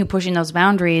continue pushing those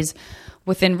boundaries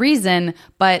within reason,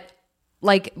 but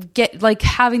like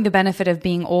having the benefit of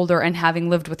being older and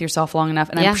having lived with yourself long enough.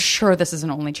 And I'm sure this is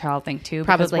an only child thing too,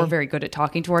 because we're very good at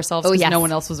talking to ourselves because no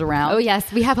one else was around. Oh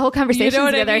yes. We have whole conversations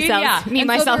with ourselves. Yeah. Me,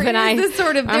 myself, and I. This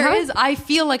sort of, I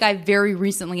feel like I very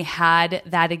recently had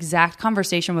that exact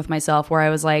conversation with myself where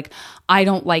I was like, I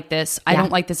don't like this. I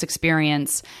don't like this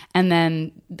experience. And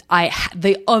then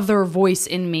the other voice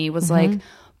in me was like,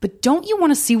 but don't you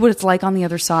want to see what it's like on the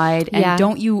other side?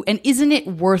 And isn't it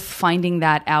worth finding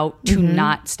that out to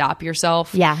not stop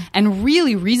yourself? Yeah. And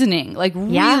really reasoning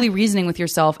with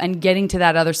yourself and getting to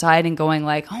that other side and going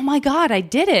like, oh my God, I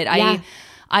did it. Yeah.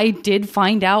 I did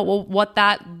find out what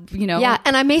that, you know. Yeah.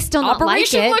 And I may still not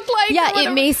like it. Looked like yeah.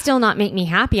 It may still not make me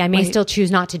happy. I may still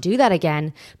choose not to do that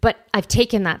again, but I've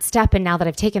taken that step. And now that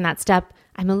I've taken that step,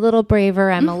 I'm a little braver.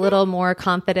 I'm a little more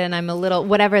confident. I'm a little,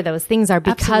 whatever those things are,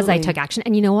 because I took action.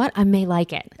 And you know what? I may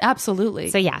like it. Absolutely.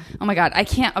 So yeah. Oh my God. I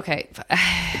can't. Okay.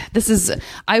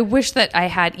 I wish that I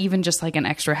had even just like an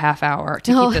extra half hour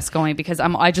to keep this going, because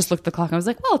I just looked at the clock and I was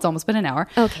like, well, it's almost been an hour.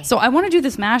 Okay. So I want to do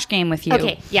this MASH game with you.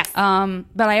 Okay. Yes.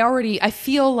 But I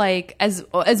feel like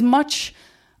as much,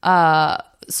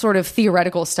 sort of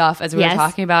theoretical stuff as we were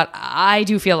talking about, I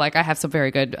do feel like I have some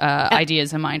very good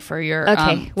ideas in mind for your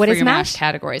what is your MASH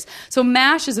categories. So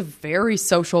MASH is a very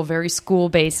social, very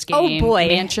school-based game. Oh boy.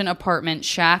 Mansion, apartment,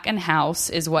 shack, and house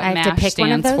is what MASH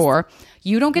stands for.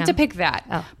 You don't get to pick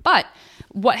that. But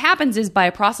what happens is, by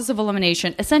a process of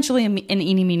elimination, essentially an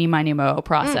eeny, meeny, miny, mo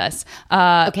process.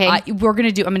 Okay. I'm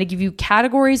going to give you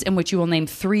categories in which you will name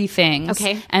 3 things.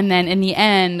 Okay. And then in the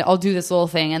end, I'll do this little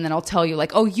thing, and then I'll tell you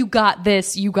like, oh, you got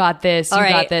this, you got this,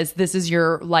 got this. This is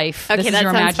your life. Okay, this is your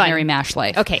imaginary MASH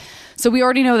life. Okay. So we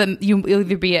already know that you'll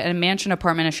either be at a mansion,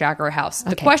 apartment, a shack, or a house.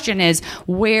 The question is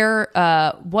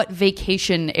what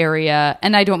vacation area,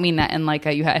 and I don't mean that in like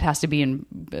it has to be in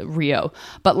Rio,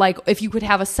 but like if you could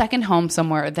have a second home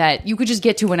somewhere that you could just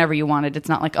get to whenever you wanted. It's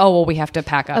not like, oh, well, we have to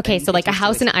pack up. Okay, so like a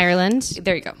house in Ireland.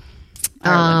 There you go.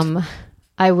 Ireland.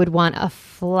 I would want a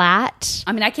flat.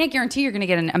 I mean, I can't guarantee you're going to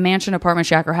get a mansion, apartment,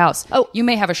 shack, or house. Oh. You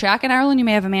may have a shack in Ireland. You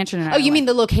may have a mansion in Ireland. Oh, you mean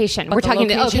the location? But We're the talking.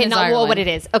 location is Not Ireland. what it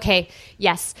is. Okay.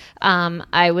 Yes.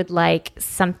 I would like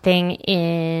something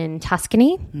in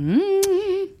Tuscany.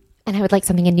 And I would like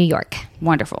something in New York.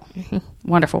 Wonderful.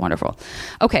 Wonderful.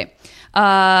 Okay.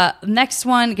 Next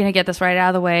one, gonna get this right out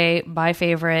of the way. My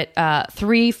favorite,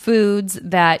 3 foods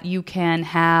that you can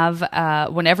have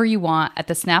whenever you want at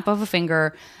the snap of a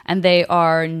finger, and they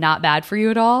are not bad for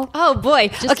you at all. Oh boy.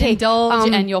 Just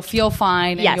indulge and you'll feel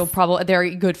fine, and yes. they're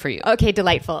good for you. Okay,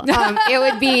 delightful.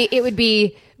 It would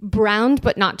be browned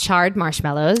but not charred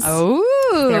marshmallows.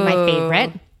 Oh, they're my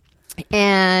favorite.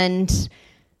 And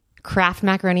Kraft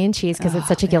macaroni and cheese, because it's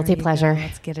such a guilty pleasure.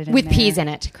 Let's get it in with there. peas in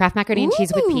it. Kraft macaroni and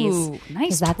cheese with peas.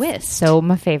 Nice that's twist. So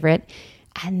my favorite.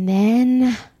 And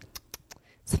then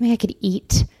something I could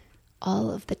eat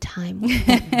all of the time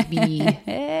would be.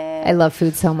 I love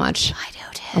food so much. I do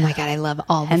too. Oh my god, I love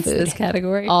all the food. This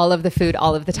category. All of the food,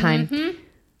 all of the time.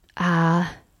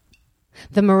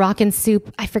 The Moroccan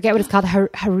soup, I forget what it's called. Harissa?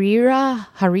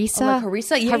 Oh, like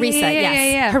harissa? Yeah, Harissa,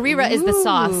 yes. yeah. Harira is the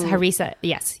sauce. Ooh. Harissa,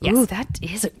 yes. Ooh, that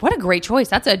is what a great choice.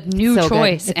 That's a new So good.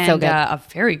 choice It's and so good. A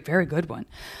very, very good one.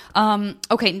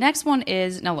 Okay, next one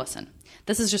is, now listen,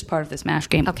 this is just part of this MASH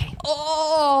game. Okay.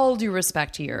 All due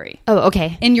respect to Yuri. Oh,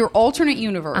 okay. In your alternate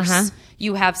universe,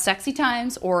 you have sexy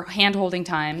times or hand-holding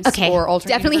times. Okay. Or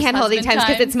alternate Definitely universe hand-holding husband times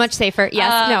because it's much safer.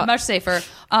 Yes, no. Much safer.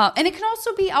 And it can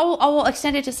also be, I will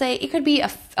extend it to say, it could be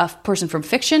a person from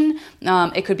fiction.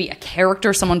 It could be a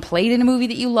character someone played in a movie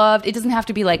that you loved. It doesn't have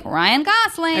to be like Ryan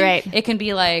Gosling. Right. It can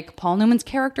be like Paul Newman's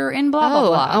character in blah, blah,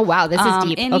 blah. Oh, wow. This is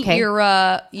deep. Any Okay.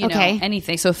 era, Okay.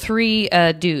 anything. So 3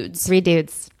 dudes. 3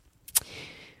 dudes.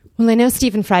 Well, I know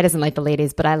Stephen Fry doesn't like the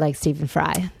ladies, but I like Stephen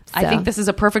Fry. I think this is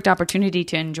a perfect opportunity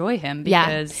to enjoy him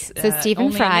because So Stephen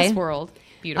only Fry, in this world.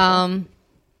 Beautiful.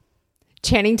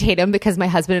 Channing Tatum, because my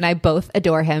husband and I both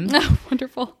adore him.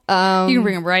 Wonderful. You can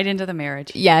bring him right into the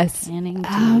marriage. Yes. Channing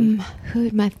Tatum. Who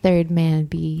would my third man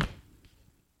be?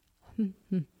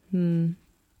 Oh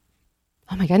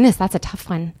my goodness, that's a tough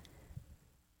one.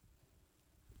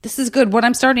 This is good. What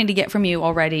I'm starting to get from you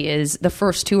already is the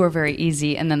first 2 are very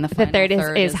easy, and then the final third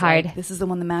is hard. Like, this is the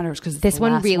one that matters because This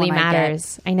one really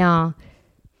matters. I know.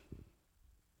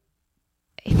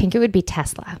 I think it would be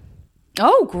Tesla.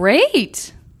 Oh,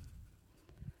 great!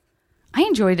 I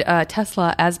enjoyed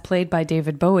Tesla as played by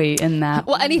David Bowie in that.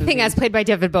 Well, anything movie. as played by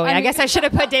David Bowie. I guess I should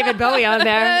have put David Bowie on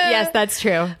there. Yes, that's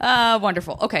true.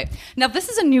 Wonderful. Okay, now this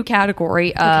is a new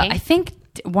category. I think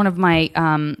one of my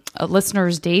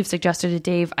listeners, Dave, suggested it.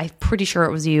 Dave, I'm pretty sure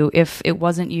it was you. If it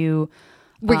wasn't you,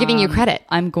 we're giving you credit.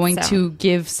 I'm going to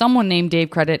give someone named Dave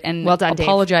credit and well done,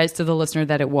 apologize to the listener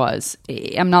that it was.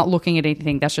 I'm not looking at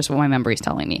anything. That's just what my memory is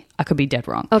telling me. I could be dead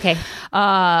wrong. Okay.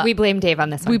 We blame Dave on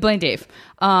this one. We blame Dave.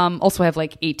 Also, I have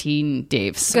like 18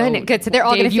 Daves. So Good. So they're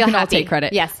all going to feel you can happy. all take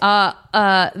credit. Yes.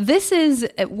 This is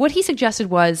what he suggested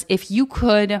was if you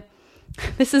could.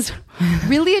 This is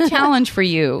really a challenge for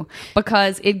you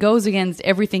because it goes against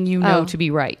everything you know to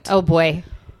be right. Oh boy.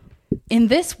 In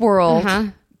this world,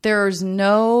 there's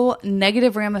no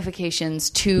negative ramifications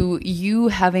to you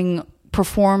having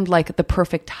performed like the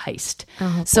perfect heist.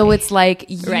 So it's like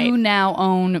you now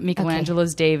own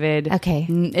Michelangelo's David. Okay.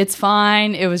 It's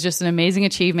fine. It was just an amazing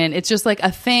achievement. It's just like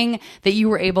a thing that you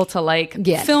were able to like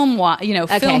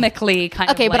filmically kind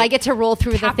of Okay, but I get to roll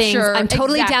through the things. I'm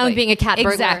totally down being a cat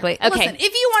burglar. Exactly. Okay. Listen,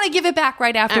 if you want to give it back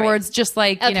right afterwards, just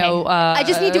like, I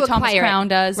just need to Thomas acquire Crown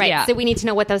does. Right. Yeah. So we need to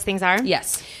know what those things are?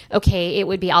 Yes. Okay, it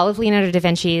would be all of Leonardo da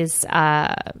Vinci's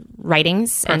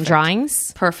writings and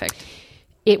drawings. Perfect.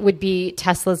 It would be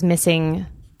Tesla's missing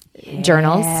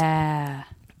journals. Yeah.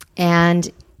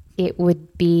 And it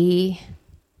would be...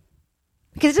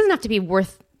 Because it doesn't have to be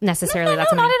worth necessarily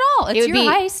lots of money. not at all. It's your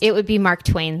heist. It would be Mark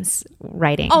Twain's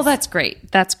writings. Oh, that's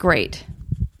great. That's great.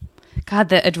 God,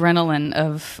 the adrenaline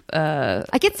of...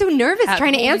 I get so nervous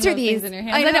trying to answer these. I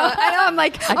know. I'm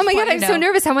like, oh my God, I'm so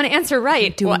nervous. I want to answer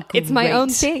right. It's my own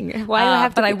thing. Why do I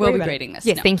have to? But I will be about grading this.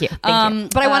 Yes, No. thank you. Thank you.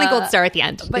 But I want a gold star at the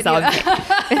end. That's all I'm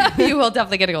saying. You will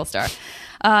definitely get a gold star.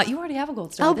 You already have a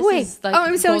gold star. Oh, boy. This is like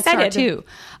I'm so gold star excited. too.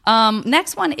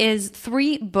 Next one is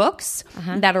 3 books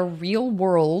that are real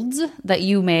worlds that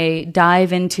you may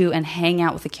dive into and hang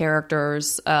out with the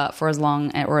characters for as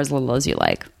long or as little as you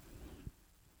like.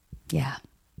 Yeah.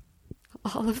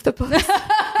 All of the books.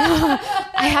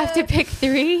 I have to pick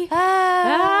 3.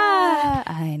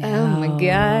 I know. Oh my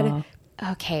God.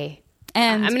 Okay.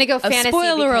 And I'm going to go fantasy.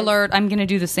 Spoiler because- alert, I'm going to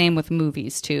do the same with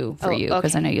movies too for you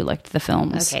because I know you liked the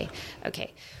films.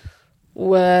 Okay.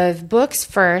 With books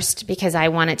first because I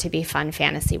want it to be fun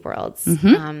fantasy worlds.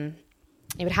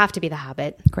 It would have to be The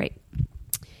Habit. Great.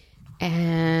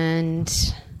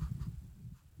 And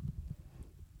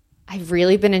I've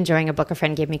really been enjoying a book a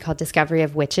friend gave me called Discovery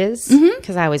of Witches,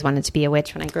 because I always wanted to be a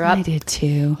witch when I grew up. I did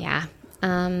too. Yeah.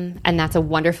 And that's a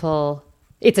wonderful...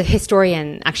 It's a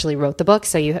historian actually wrote the book,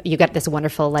 so you get this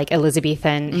wonderful like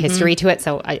Elizabethan history to it.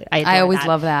 So I always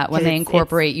love that when they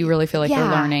incorporate. You really feel like you're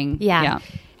learning. Yeah.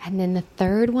 And then the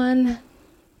third one...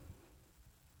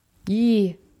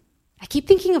 I keep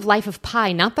thinking of Life of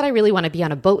Pi. Not that I really want to be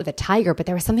on a boat with a tiger, but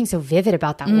there was something so vivid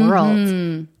about that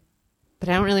world. But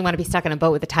I don't really want to be stuck on a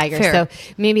boat with a tiger. Fair. So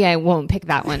maybe I won't pick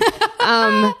that one.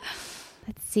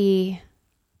 Let's see.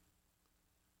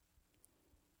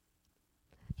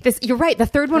 You're right. The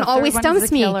third one always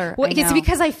stumps me. Well, it's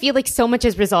because I feel like so much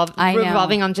is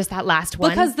revolving on just that last one.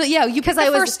 Because you pick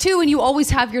the first two and you always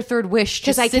have your third wish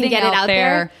just I can get it out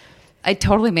there. It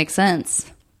totally makes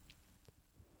sense.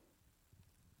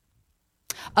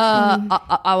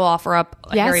 I will offer up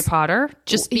Harry Potter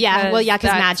just because because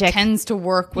magic tends to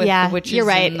work with the witches. You're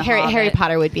right. Harry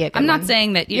Potter would be a good I'm not one.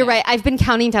 saying that you're right. I've been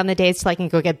counting down the days till I can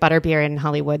go get butterbeer in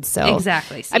Hollywood. So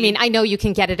exactly. See, I mean, I know you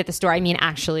can get it at the store. I mean,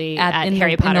 actually, at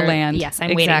Harry Potter in the land. Yes,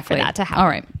 I'm waiting for that to happen. All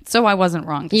right. So I wasn't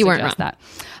wrong. You weren't wrong.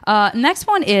 That. Next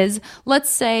one is, let's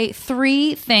say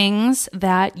 3 things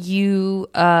that you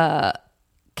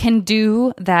can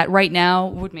do that right now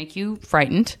would make you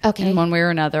frightened in one way or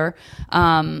another.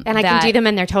 And I can do them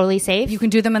and they're totally safe? You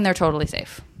can do them and they're totally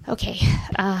safe. Okay.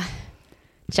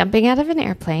 Jumping out of an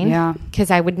airplane. Yeah. Because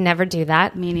I would never do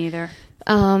that. Me neither.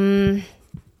 Going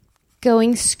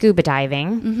scuba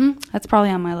diving. That's probably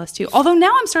on my list too. Although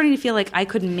now I'm starting to feel like I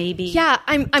could maybe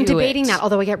I'm debating that,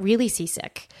 although I get really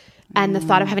seasick. And the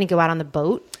thought of having to go out on the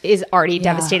boat is already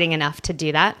devastating enough to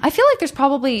do that. I feel like there's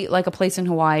probably like a place in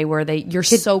Hawaii where you're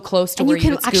so close to where you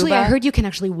can actually. I heard you can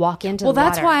actually walk into. Well,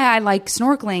 that's why I like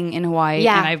snorkeling in Hawaii.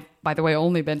 Yeah. And I've, by the way,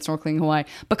 only been snorkeling in Hawaii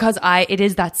because it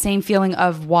is that same feeling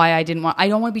of why I don't want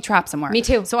to be trapped somewhere. Me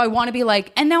too. So I want to be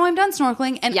like, and now I'm done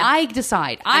snorkeling, and I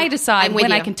decide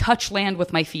when I can touch land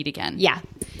with my feet again. Yeah.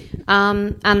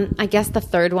 I guess the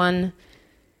third one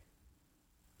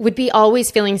would be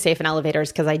always feeling safe in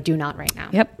elevators because I do not right now.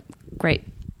 Yep. Great.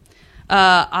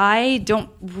 I don't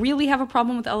really have a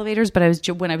problem with elevators, but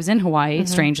when I was in Hawaii,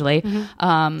 strangely,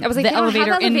 I was like, the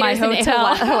elevator in my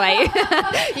hotel. Hawaii.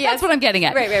 That's what I'm getting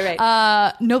at.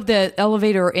 Right. No, the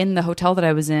elevator in the hotel that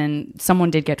I was in,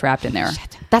 someone did get trapped in there.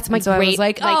 Shit. That's my so great. I was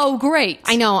like, oh, great.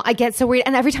 I know. I get so worried,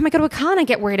 and every time I go to a con, I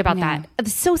get worried about that.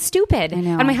 It's so stupid. I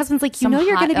know. And my husband's like, you're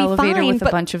going to be elevator fine, with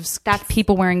a bunch of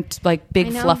people wearing like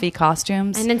big fluffy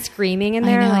costumes and then screaming in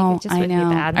there. I know. Like, it just would be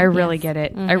bad. I really get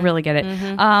it. I really get it.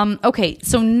 Okay,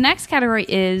 so next category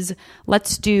is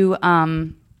let's do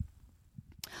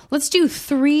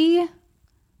 3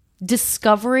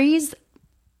 discoveries.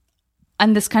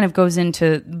 And this kind of goes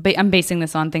into, I'm basing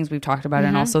this on things we've talked about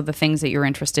and also the things that you're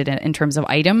interested in terms of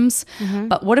items.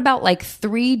 But what about like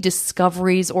 3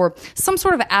 discoveries or some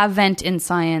sort of advent in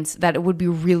science that it would be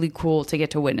really cool to get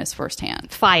to witness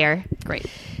firsthand? Fire. Great.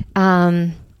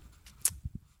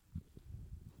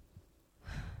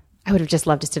 I would have just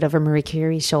loved to sit over Marie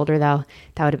Curie's shoulder, though.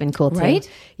 That would have been cool, too. Right?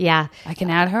 Yeah. I can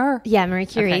add her. Yeah, Marie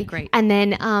Curie. Okay, great. And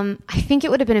then I think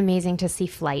it would have been amazing to see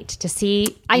flight,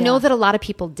 I know that a lot of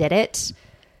people did it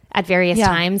at various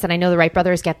times, and I know the Wright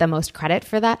brothers get the most credit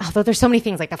for that, although there's so many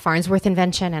things like the Farnsworth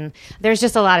invention, and there's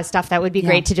just a lot of stuff that would be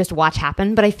great to just watch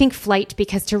happen. But I think flight,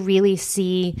 because to really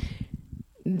see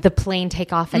the plane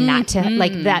take off and that to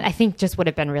like that, I think just would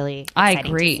have been really exciting. I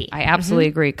agree. To see. I absolutely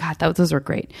agree. God, those are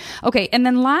great. Okay, and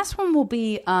then last one will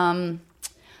be a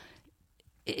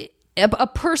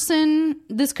person.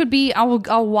 This could be. I'll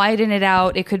widen it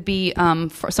out. It could be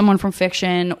someone from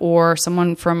fiction or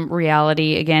someone from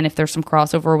reality. Again, if there's some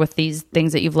crossover with these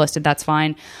things that you've listed, that's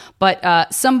fine.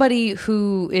 But somebody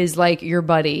who is like your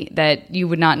buddy that you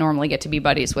would not normally get to be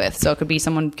buddies with. So it could be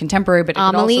someone contemporary, but it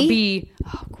could also be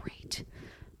great.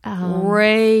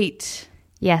 Great.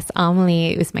 Yes,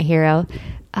 Amelie was my hero.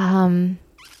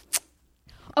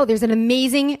 There's an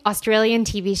amazing Australian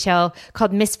TV show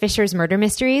called Miss Fisher's Murder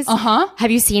Mysteries.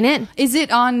 Have you seen it? Is it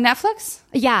on Netflix?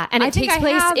 Yeah, and it takes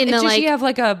place in the like. She have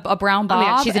like a brown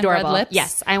bob. She's adorable. And red lips.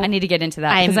 Yes, I need to get into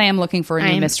that because I am looking for a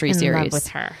new mystery series. I'm in love with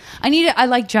her. I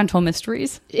like gentle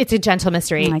mysteries. It's a gentle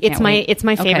mystery. It's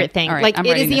my favorite thing. Right, like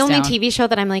it is the only TV show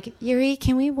that I'm like, Yuri,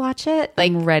 can we watch it? Like,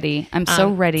 I'm ready. I'm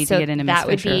so ready to get into Miss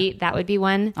Fisher. That would be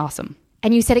one. Awesome.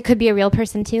 And you said it could be a real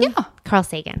person too? Yeah. Carl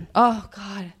Sagan. Oh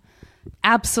God,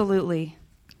 absolutely.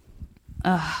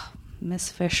 Miss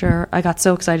Fisher. I got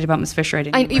so excited about Miss Fisher. I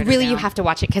didn't. You have to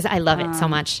watch it because I love it so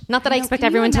much. Not that I expect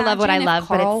everyone to love what I love,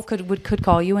 Carl but could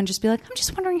call you and just be like, I'm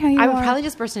just wondering how you are. I would probably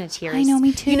just burst into tears. I know,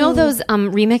 me too. You know those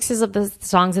remixes of the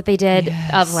songs that they did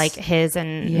of like his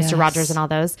and Mr. Rogers and all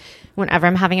those. Whenever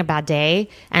I'm having a bad day,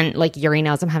 and like Yuri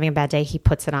knows I'm having a bad day, he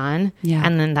puts it on,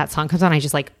 and then that song comes on. I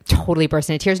just like totally burst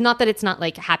into tears. Not that it's not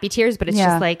like happy tears, but it's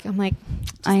just like I'm like,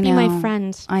 just be my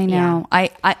friend. I know. Yeah.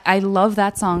 I love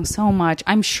that song so much.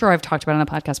 I'm sure I've talked about it on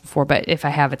the podcast before, but if I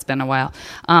have, it's been a while.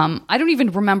 I don't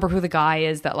even remember who the guy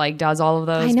is that like does all of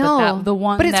those. I know but the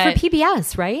one, but it's for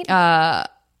PBS, right?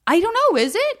 I don't know.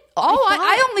 Is it?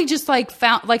 I only just like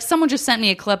found like someone just sent me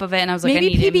a clip of it, and I was like, maybe I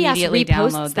need to PBS immediately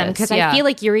download them because I feel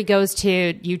like Yuri goes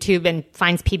to YouTube and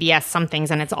finds PBS somethings,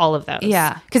 and it's all of those.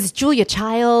 Yeah, because it's Julia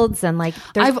Childs and like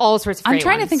there's all sorts of. I'm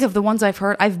trying to think of the ones I've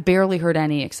heard. I've barely heard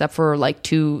any except for like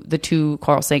the two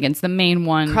Carl Sagans. The main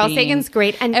one, Carl Sagan's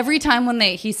great, and every time when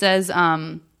he says.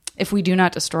 If we do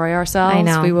not destroy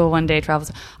ourselves, we will one day travel.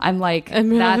 I'm like, that's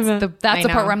the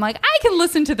part where I'm like, I can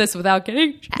listen to this without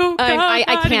getting choked up.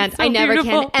 I can't. So I never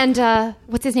beautiful. can. And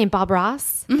what's his name? Bob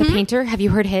Ross, the painter. Have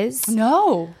you heard his?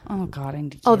 No. Oh God. I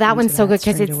need to that one's so good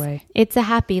because it's a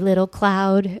happy little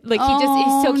cloud. Like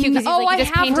he's so cute. I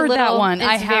have heard that one.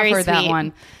 I have heard that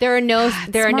one. There are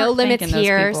no limits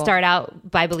here. Start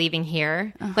out by believing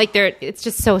here. Like it's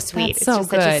just so sweet. It's so just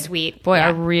good. Such a sweet. Boy, I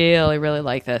really, really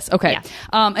like this. Okay.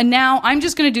 Yeah. And now I'm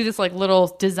just going to do this like little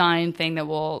design thing that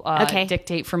will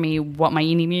dictate for me what my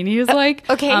eeny meeny is like.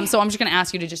 Okay. So I'm just going to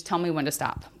ask you to just tell me when to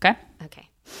stop. Okay. Okay.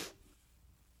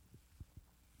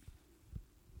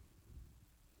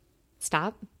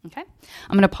 Stop. Okay.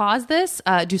 I'm going to pause this,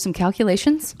 do some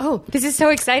calculations. Oh, this is so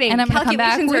exciting. And I'm going to come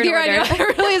back. There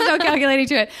really is no calculating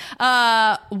to it.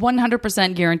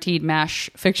 100% guaranteed MASH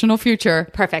fictional future.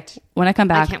 Perfect. When I come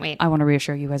back, I can't wait. I want to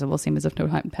reassure you guys it will seem as if no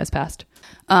time has passed.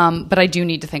 But I do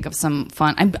need to think of some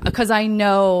fun. Because I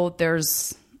know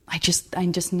I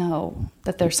just know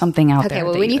that there's something out there. Okay,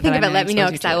 well, when you think of it, let me know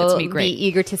because I will be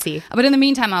eager to see. But in the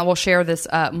meantime, I will share this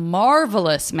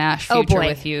marvelous MASH future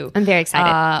with you. I'm very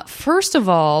excited. First of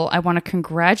all, I want to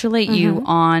congratulate you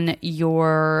on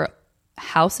your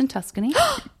house in Tuscany.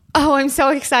 Oh, I'm so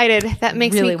excited. That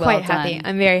makes me quite happy.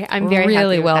 I'm very really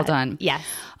happy with well that. done. Yes.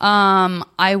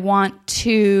 I want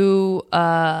to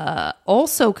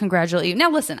also congratulate you.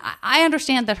 Now, listen, I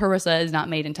understand that harissa is not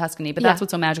made in Tuscany, but that's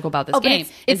what's so magical about this game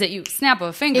is that you snap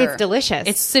a finger. It's delicious.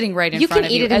 It's sitting right in front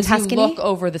of you. You can eat it in Tuscany. You look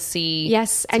over the sea.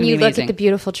 Yes, and you look at the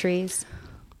beautiful trees.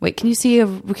 Wait, can you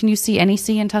see any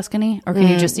sea in Tuscany, or can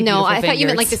you just see? No, I thought vineyards? you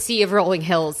meant like the sea of rolling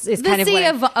hills. Is kind of sea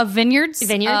of vineyards.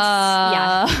 Vineyards,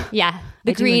 yeah.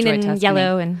 The green and Tuscany.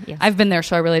 Yellow and I've been there,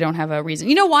 so I really don't have a reason.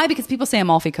 You know why? Because people say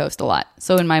Amalfi Coast a lot.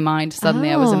 So in my mind, suddenly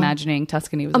I was imagining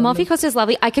Tuscany was Amalfi Coast is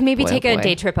lovely. I could maybe take a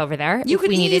day trip over there. You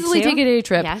could easily take a day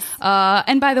trip. Yes.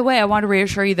 And by the way, I want to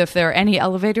reassure you that if there are any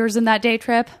elevators in that day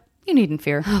trip, you needn't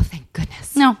fear. Oh, thank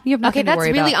goodness. No, you have nothing to worry about.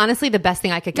 Okay, that's really honestly the best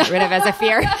thing I could get rid of as a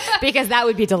fear because that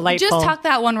would be delightful. Just tuck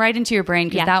that one right into your brain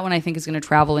because that one I think is going to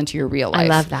travel into your real life. I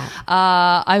love that.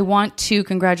 I want to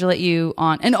congratulate you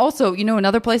on, and also, you know,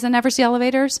 another place I never see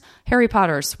elevators, Harry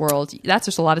Potter's world. That's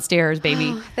just a lot of stairs,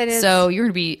 baby. That is. So you're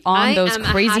going to be on those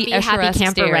crazy happy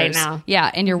camper stairs right now.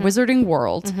 Yeah, in your wizarding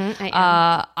world.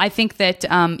 I think that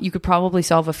you could probably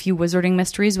solve a few wizarding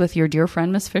mysteries with your dear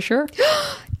friend Miss Fisher.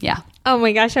 Yeah. Oh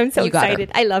my gosh, I'm so excited.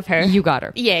 I love her. You got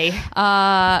her. Yay.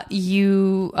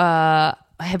 You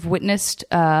have witnessed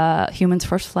humans'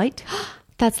 first flight.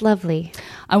 That's lovely.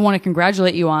 I want to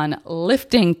congratulate you on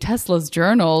lifting Tesla's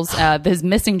journals, his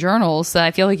missing journals.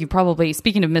 I feel like you probably,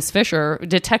 speaking of Miss Fisher,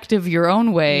 detective your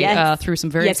own way through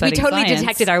some very exciting science. Yes, we totally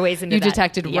detected our ways into that. You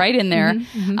detected right in there.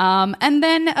 And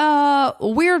then,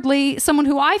 weirdly, someone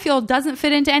who I feel doesn't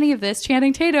fit into any of this,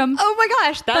 Channing Tatum. Oh my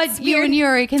gosh, that's But you and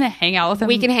Yuri can hang out with him.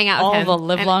 We can hang out with him all the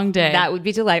live-long day. That would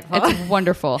be delightful. It's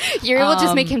wonderful. Yuri will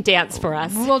just make him dance for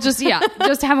us. We'll just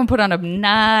have him put on a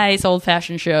nice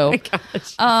old-fashioned show. Oh my gosh.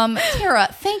 Tara,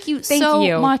 thank you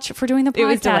so much for doing the podcast. It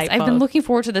was delightful. I've been looking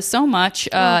forward to this so much.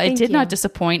 It did not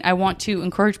disappoint. I want to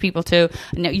encourage people to.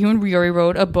 You and Yuri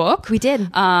wrote a book. We did.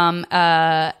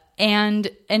 And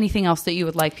anything else that you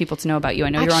would like people to know about you? I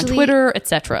know you're on Twitter,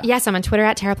 etc. Yes, I'm on Twitter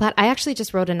at Tara Platt. I actually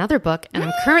just wrote another book, and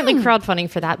I'm currently crowdfunding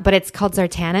for that. But it's called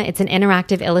Zartana. It's an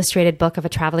interactive, illustrated book of a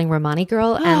traveling Romani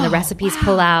girl, and the recipes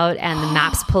pull out, and the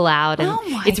maps pull out, and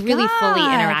it's really fully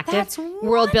interactive,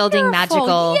 world building,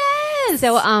 magical. Yes. is.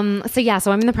 So I'm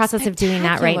in the process of doing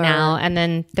that right now. And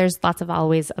then there's lots of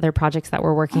always other projects that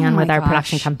we're working on with our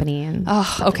production company. And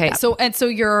okay. So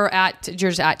you're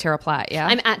just at Tara Platt, yeah?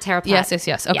 I'm at Tara Platt.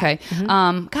 Yes. Okay.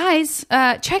 Yeah. Guys,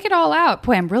 check it all out.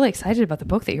 Boy, I'm really excited about the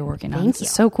book that you're working on. This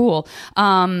is so cool.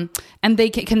 And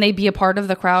can they be a part of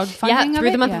the crowdfunding? Yeah,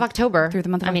 through the month of October. Through the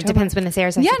month of October. I mean, it depends when this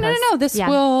airs. No. This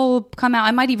will come out.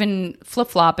 I might even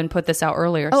flip-flop and put this out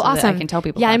earlier so that I can tell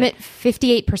people about I'm at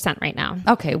 58% right now.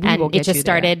 Okay, it just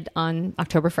started on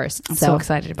October 1st. I'm so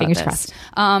excited about fingers this.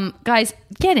 Crossed. Guys,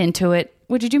 get into it.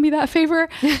 Would you do me that favor?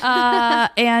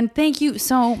 And thank you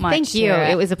so much. Thank you. Sarah.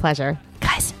 It was a pleasure.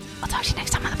 Guys, I'll talk to you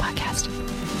next time on the podcast.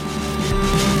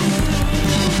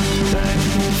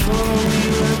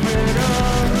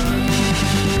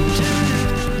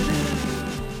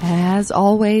 As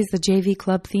always, the JV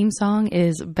Club theme song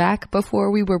is Back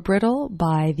Before We Were Brittle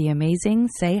by the amazing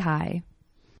Say Hi.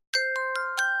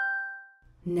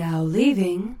 Now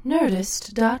leaving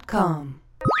Nerdist.com.